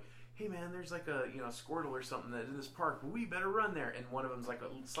there going like, hey man, there's like a Squirtle or something that in this park. We better run there. And one of them's like a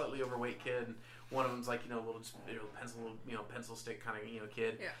slightly overweight kid, and one of them's like a little pencil stick kind of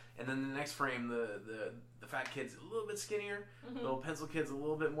kid. Yeah. And then the next frame, the fat kid's a little bit skinnier. Mm-hmm. The little pencil kid's a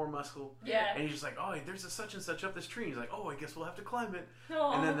little bit more muscle. Yeah. And he's just like, oh, there's a such and such up this tree. And he's like, oh, I guess we'll have to climb it.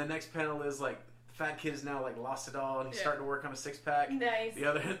 Aww. And then the next panel is like. Fat kid is now like lost it all, and he's starting to work on a 6-pack. Nice.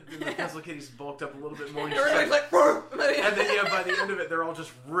 The pencil kid, he's bulked up a little bit more. And then by the end of it, they're all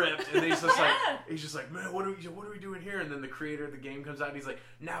just ripped, and he's just like, man, what are we doing here? And then the creator of the game comes out, and he's like,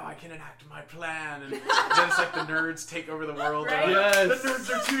 now I can enact my plan. And then it's like the nerds take over the world. Right? Yes. The nerds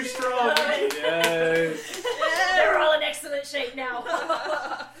are too strong. Yes. They're all in excellent shape now.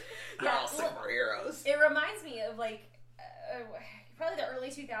 Superheroes. It reminds me of like. Probably the early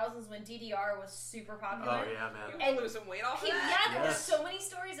 2000s when DDR was super popular. Oh yeah, man. And lose some weight off of that? Yeah, there were so many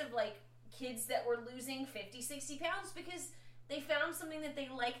stories of like kids that were losing 50, 60 pounds because they found something that they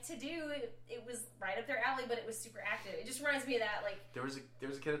like to do. It was right up their alley, but it was super active. It just reminds me of that. Like there was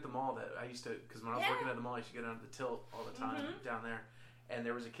a kid at the mall that I used to, because when I was working at the mall, I used to go down to the tilt all the time down there, and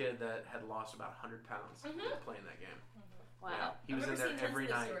there was a kid that had lost about 100 pounds playing that game. Wow. Yeah, he was in there every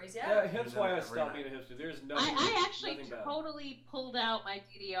night. Stories, yeah, that's why I stopped being a hipster. There's nothing. I actually totally pulled out my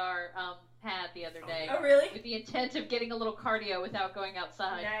DDR pad the other day. Oh, really? With the intent of getting a little cardio without going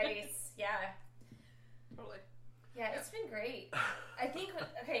outside. Nice. Yeah. Totally. Yeah, it's been great. I think,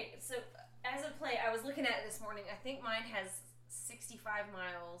 okay, so as a play, I was looking at it this morning. I think mine has 65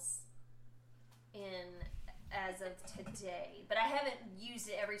 miles in as of today. But I haven't used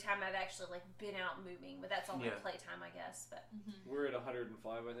it every time I've actually, like, been out moving. But that's all my playtime, I guess. But we're at 105,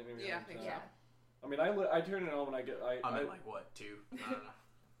 I think. Maybe. Yeah, I think so. I mean, I turn it on when I get... I'm at, like, what, 2? I don't know.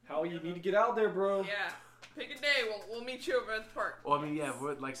 How you need to get out there, bro. Yeah. Pick a day. We'll meet you over at the park. Well, I mean, yeah,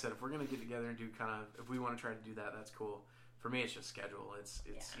 like I said, if we're going to get together and do kind of... If we want to try to do that, that's cool. For me, it's just schedule. It's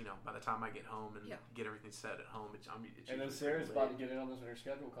you know, by the time I get home and get everything set at home, it's and then Sarah's about to get in on this when her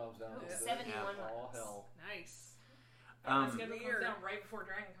schedule calms down. 71 miles. Oh, hell. Nice. The schedule comes down right before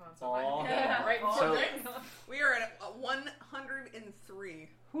Dragon Con. So right before Dragon Con. We are at 103.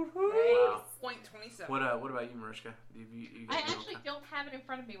 Wow. 0.27. What about you, Mariska? I actually don't have it in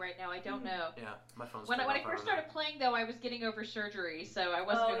front of me right now. I don't know. Yeah, my phone's When I first started playing, though, I was getting over surgery, so I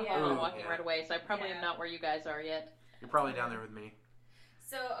wasn't doing a whole lot walking right away, so I probably am not where you guys are yet. You're probably down there with me.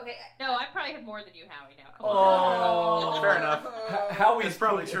 So, okay. No, I probably have more than you, Howie, now. Come on. Fair enough. Howie's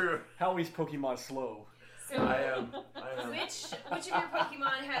probably true. Howie's Pokemon slow. So, I am. Which of your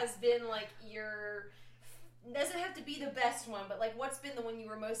Pokemon has been, like, your... Doesn't have to be the best one, but, like, what's been the one you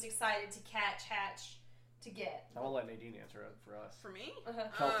were most excited to catch, hatch, to get? I will let Nadine answer it for us. For me?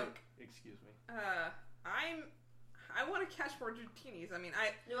 Celtic, excuse me. I want to catch more Dratinis. I mean,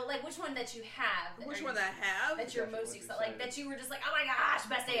 No, like, which one that you have? Which one that I have? That you're most excited. Like, that you were just like, oh my gosh,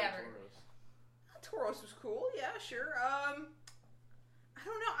 best day ever. Tauros was cool. Yeah, sure. I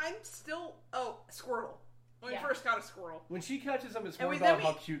don't know. I'm still... Oh, Squirtle. When we first got a Squirtle. When she catches them, it's more about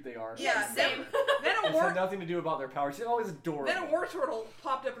how cute they are. Yeah, same. Then it's had nothing to do about their power. She's always adorable. Then a Wartortle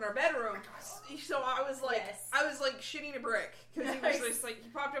popped up in our bedroom. So I was like, shitting a brick. Because he was just like, he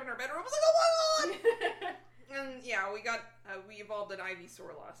popped up in our bedroom. I was like, oh my god! And yeah, we evolved an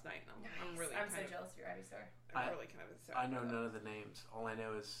Ivysaur last night. I'm really I'm so jealous of your Ivysaur. I'm really kind of sad. I know none of the names. All I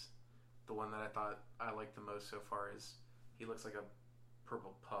know is the one that I thought I liked the most so far is he looks like a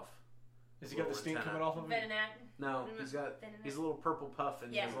purple puff. Has he got the stink coming off of him? Venonat? No, he's a little purple puff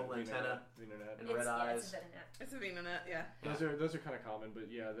and his little antenna and red eyes. It's a Venonat, yeah. Those are kind of common, but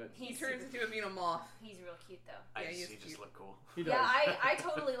yeah, that he turns into a Venomoth. He's real cute though. He just look cool. He does. Yeah, I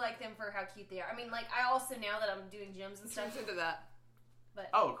totally like them for how cute they are. I mean, like I also now that I'm doing gyms and stuff into that. But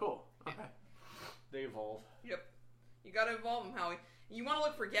cool. Okay. They evolve. Yep. You got to evolve them, Howie. You want to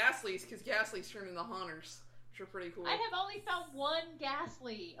look for Ghastlies because Ghastlies turn into Haunters. Which are pretty cool. I have only found one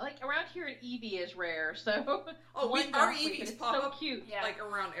Ghastly. Like, around here an Eevee is rare, so... our Eevees pop so up, cute. Yeah. Like,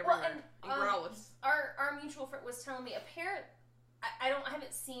 around everywhere. And Growlithe. Our mutual friend was telling me, I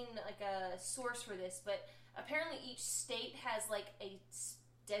haven't seen, like, a source for this, but apparently each state has, like, a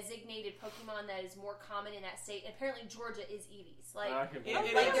designated Pokemon that is more common in that state. And apparently Georgia is Eevees.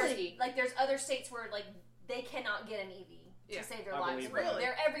 Like, there's other states where, like, they cannot get an Eevee. To save their lives. Really?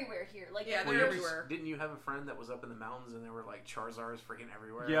 They're everywhere here. Like, they're everywhere. Didn't you have a friend that was up in the mountains and there were like Charizards freaking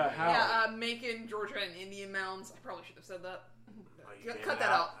everywhere? Yeah, how? Yeah, Macon, Georgia, and Indian Mounds. I probably should have said that. Cut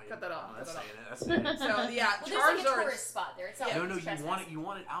that out. That's saying it. So yeah, Charizard. There's like a tourist spot there. It's not you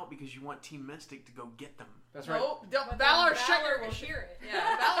want it out because you want Team Mystic to go get them. That's right. Valor will hear it.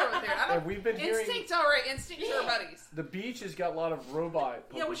 Yeah, Valor was there. We've been hearing Instinct's alright. Instinct's our buddies. The beach has got a lot of robot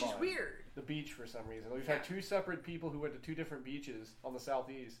Pokemon. Yeah, which is weird. The beach for some reason. We've had two separate people who went to two different beaches on the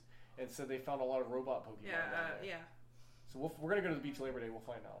southeast and said they found a lot of robot Pokemon. Yeah. So we're gonna go to the beach Labor Day. We'll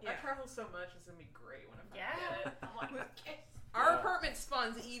find out. Yeah. I travel so much; it's gonna be great when I get it. I'm like, our apartment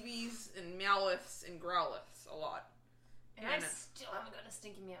spawns Eevees and Meowths and Growliths a lot. And I still haven't got a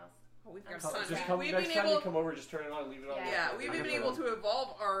Stinky Meowth. Oh, we've got next time you come over, just turn it on and leave it on. Yeah, we've been able to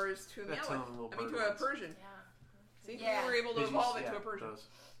evolve ours to a Meowth. To a Persian. Yeah. See, we were able to evolve it to a Persian.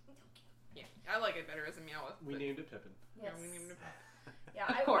 Yeah, I like it better as a Meowth. We named it Pippin. Yes. Yeah, we named it Pippin. Yeah,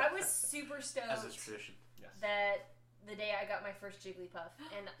 I was super stoked as a tradition. that the day I got my first Jigglypuff,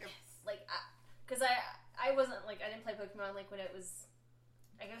 and like, because I wasn't like I didn't play Pokemon like when it was.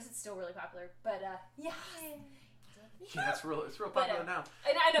 I guess it's still really popular, but yeah. Yeah, it's real popular now.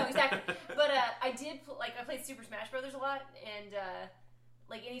 And I know exactly, but I did I played Super Smash Brothers a lot, and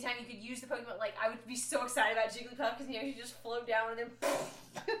like anytime you could use the Pokemon, like I would be so excited about Jigglypuff because you just float down and then.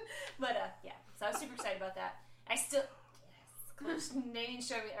 But yeah, so I was super excited about that. I still. Nadine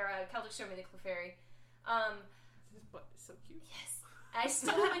showed me, or Celtic showed me the Clefairy. His butt is so cute. Yes. I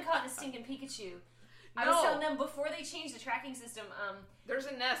still haven't caught the stinking Pikachu. I was telling them before they changed the tracking system. There's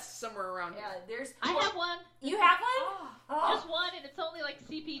a nest somewhere around here. Yeah, there's. I have one. You have one? Oh. Just one, and it's only like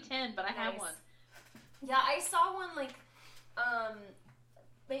CP10, but I have one. Yeah, I saw one like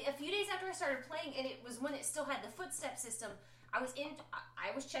a few days after I started playing, and it was when it still had the footstep system. I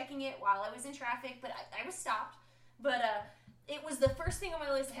was checking it while I was in traffic, but I was stopped. But it was the first thing on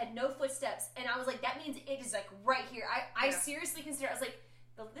my list that had no footsteps, and I was like, that means it is like right here. I seriously considered. I was like,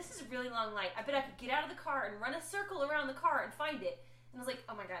 this is a really long line. I bet I could get out of the car and run a circle around the car and find it. And I was like,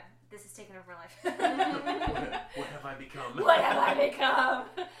 oh my god, this is taking over my life. What have I become? What have I become?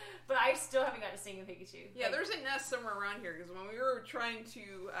 But I still haven't got to sing a Pikachu. Yeah, there's a nest somewhere around here, because when we were trying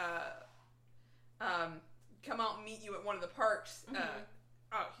to come out and meet you at one of the parks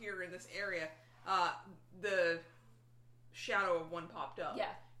out here in this area, the shadow of one popped up.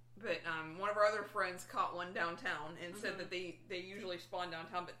 Yeah. But one of our other friends caught one downtown and said that they usually spawn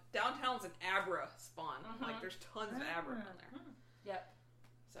downtown, but downtown's an Abra spawn. Like, there's tons of Abra down there. Yep.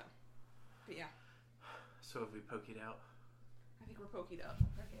 So, but yeah. So have we poked out? I think we're poked up.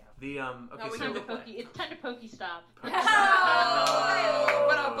 The okay, no, so It's time to pokey stop. On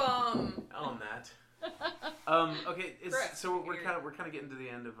that. Okay, so we're kind of getting to the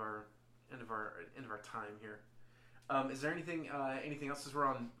end of our time here. Is there anything else as we're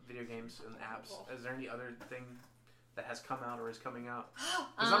on video games and apps? Is there any other thing that has come out or is coming out?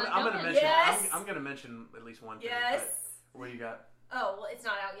 Because I'm going to mention. Yes. I'm going to mention at least one thing. Yes. What do you got? Oh well, it's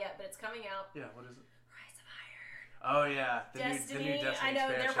not out yet, but it's coming out. Yeah. What is it? Rise of Iron. Oh yeah, the Destiny. new Destiny. I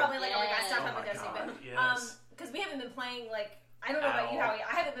know expansion. they're probably like, oh my god, stop Oh talking my about Destiny, God, but yes. because we haven't been playing like. I don't know about you, Howie.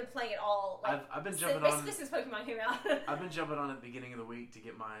 I haven't been playing it all. Like, I've been jumping on. Basically, since Pokemon came out. I've been jumping on at the beginning of the week to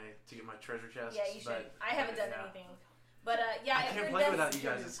get my treasure chest. Yeah, you should. I haven't done anything. But I can't play without you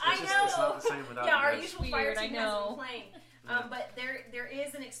guys. It's I know. It's not the same without you guys. Yeah, our usual fire team hasn't been playing. Yeah. But there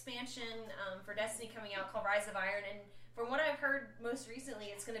is an expansion for Destiny coming out called Rise of Iron, and from what I've heard most recently,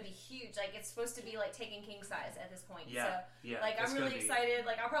 it's going to be huge. Like, it's supposed to be like Taken King size at this point. Yeah, so, yeah. Like, I'm really excited.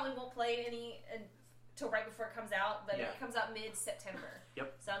 Like, I probably won't play any until right before it comes out, but it comes out mid-September.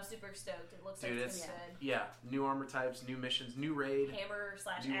 Yep. So I'm super stoked. It looks like it's going to be good. Yeah, new armor types, new missions, new raid,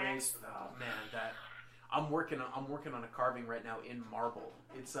 hammer/axe. New race. Oh man, that. I'm working on a carving right now in marble.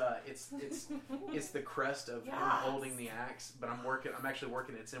 It's the crest of him holding the axe, but I'm actually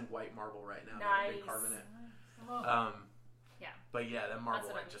working. It's in white marble right now. Nice. I've been carving it. Yeah. But yeah, that marble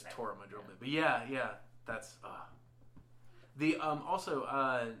like just tore up my drill bit. But yeah, that's the also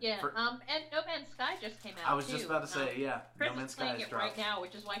and No Man's Sky just came out. I was just about to say Chris No Man's is playing Sky it dropped right now,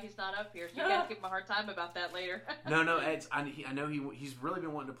 which is why he's not up here. So you guys give him a hard time about that later. No, I know he's really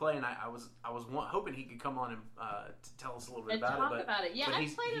been wanting to play, and I was hoping he could come on and tell us a little bit and about talk it. about it. Yeah, but I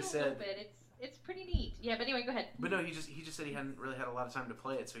played it a little bit. It's pretty neat. Yeah, but anyway, go ahead. But no, he just said he hadn't really had a lot of time to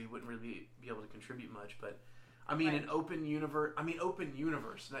play it, so he wouldn't really be able to contribute much. But I mean, an open universe. Open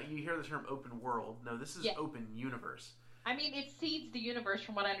universe. Now you hear the term open world. No, this is open universe. I mean, it seeds the universe,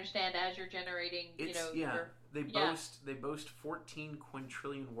 from what I understand, as you're generating. They boast 14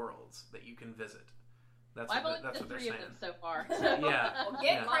 quintillion worlds that you can visit. That's what they're saying. Of them so far.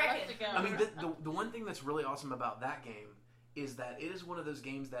 Get cracking. I mean, the one thing that's really awesome about that game is that it is one of those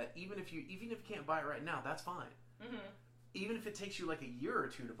games that even if you can't buy it right now, that's fine. Mm-hmm. Even if it takes you like a year or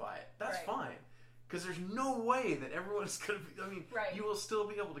two to buy it, that's fine. Because there's no way that everyone's going to be... I mean, you will still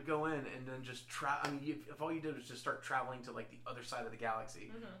be able to go in and then just try... I mean, if all you did was just start traveling to, like, the other side of the galaxy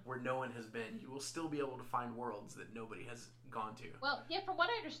where no one has been, you will still be able to find worlds that nobody has gone to. Well, yeah, from what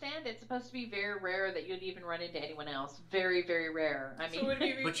I understand, it's supposed to be very rare that you'd even run into anyone else. Very, very rare. I mean... So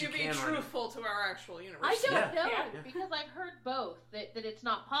you'd be truthful to our actual universe. I don't know, because I've heard both. That it's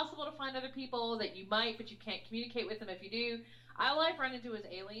not possible to find other people, that you might, but you can't communicate with them if you do. All I've run into is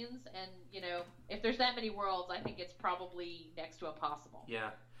aliens, and, if there's that many worlds, I think it's probably next to impossible. Yeah.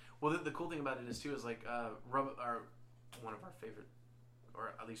 Well, the cool thing about it is, too, is, like, one of our favorite,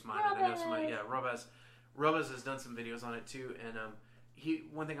 or at least mine, I know somebody, Robaz has done some videos on it, too, and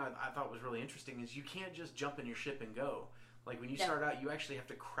one thing I thought was really interesting is you can't just jump in your ship and go. Like, when you start out, you actually have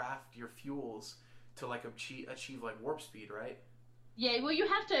to craft your fuels to, like, achieve like, warp speed, right? Yeah, well, you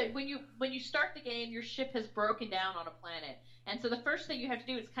have to, when you start the game, your ship has broken down on a planet. And so the first thing you have to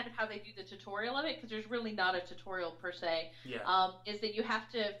do is kind of how they do the tutorial of it, because there's really not a tutorial per se. Is that you have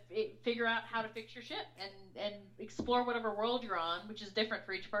to figure out how to fix your ship and explore whatever world you're on, which is different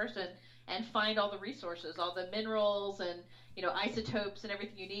for each person, and find all the resources, all the minerals and isotopes and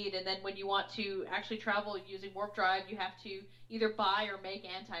everything you need. And then when you want to actually travel using warp drive, you have to either buy or make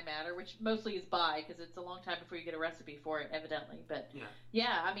antimatter, which mostly is buy, because it's a long time before you get a recipe for it, evidently. But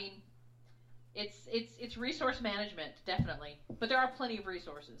I mean, it's resource management, definitely. But there are plenty of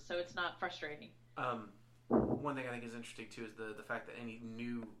resources, so it's not frustrating. One thing I think is interesting too is the fact that any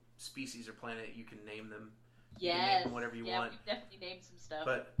new species or planet, you can name them. You can name them whatever you want. We've definitely named some stuff.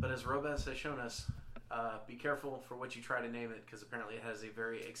 But as Robes has shown us, be careful for what you try to name it, because apparently it has a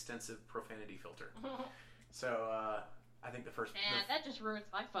very extensive profanity filter. So I think the first... Man, that just ruins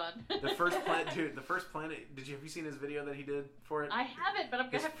my fun. The first planet, dude, have you seen his video that he did for it? I haven't, but I'm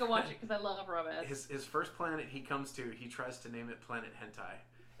going to have to go watch it because I love Robes. His first planet he comes to, he tries to name it Planet Hentai.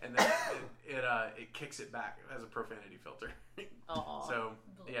 And then it kicks it back as a profanity filter. So,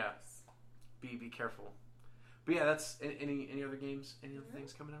 yeah, be careful. But yeah, that's any other games, any other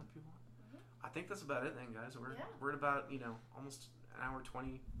things coming out, people? I think that's about it then, guys. We're at about, almost an hour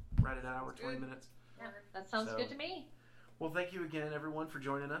 20, right at an hour 20 minutes. Yeah, that sounds good to me. Well, thank you again, everyone, for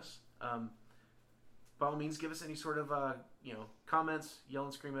joining us. By all means, give us any sort of, comments, yell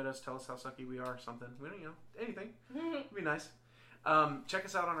and scream at us, tell us how sucky we are, something. We don't, anything. It'd be nice. Check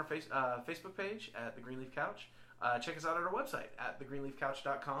us out on our Facebook page at The Greenleaf Couch. Check us out at our website at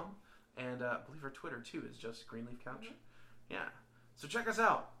thegreenleafcouch.com. And I believe our Twitter, too, is just Greenleaf Couch. Yeah. So check us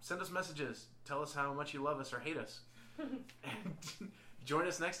out. Send us messages. Tell us how much you love us or hate us. And join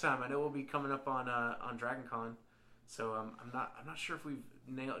us next time. I know we'll be coming up on DragonCon. So I'm not sure if we've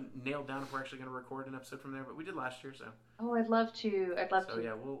nailed down if we're actually going to record an episode from there, but we did last year. So. Oh, I'd love to. So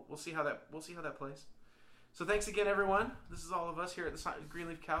yeah, we'll see how that plays. So thanks again, everyone. This is all of us here at the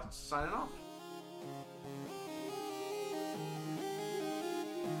Greenleaf Couch signing off.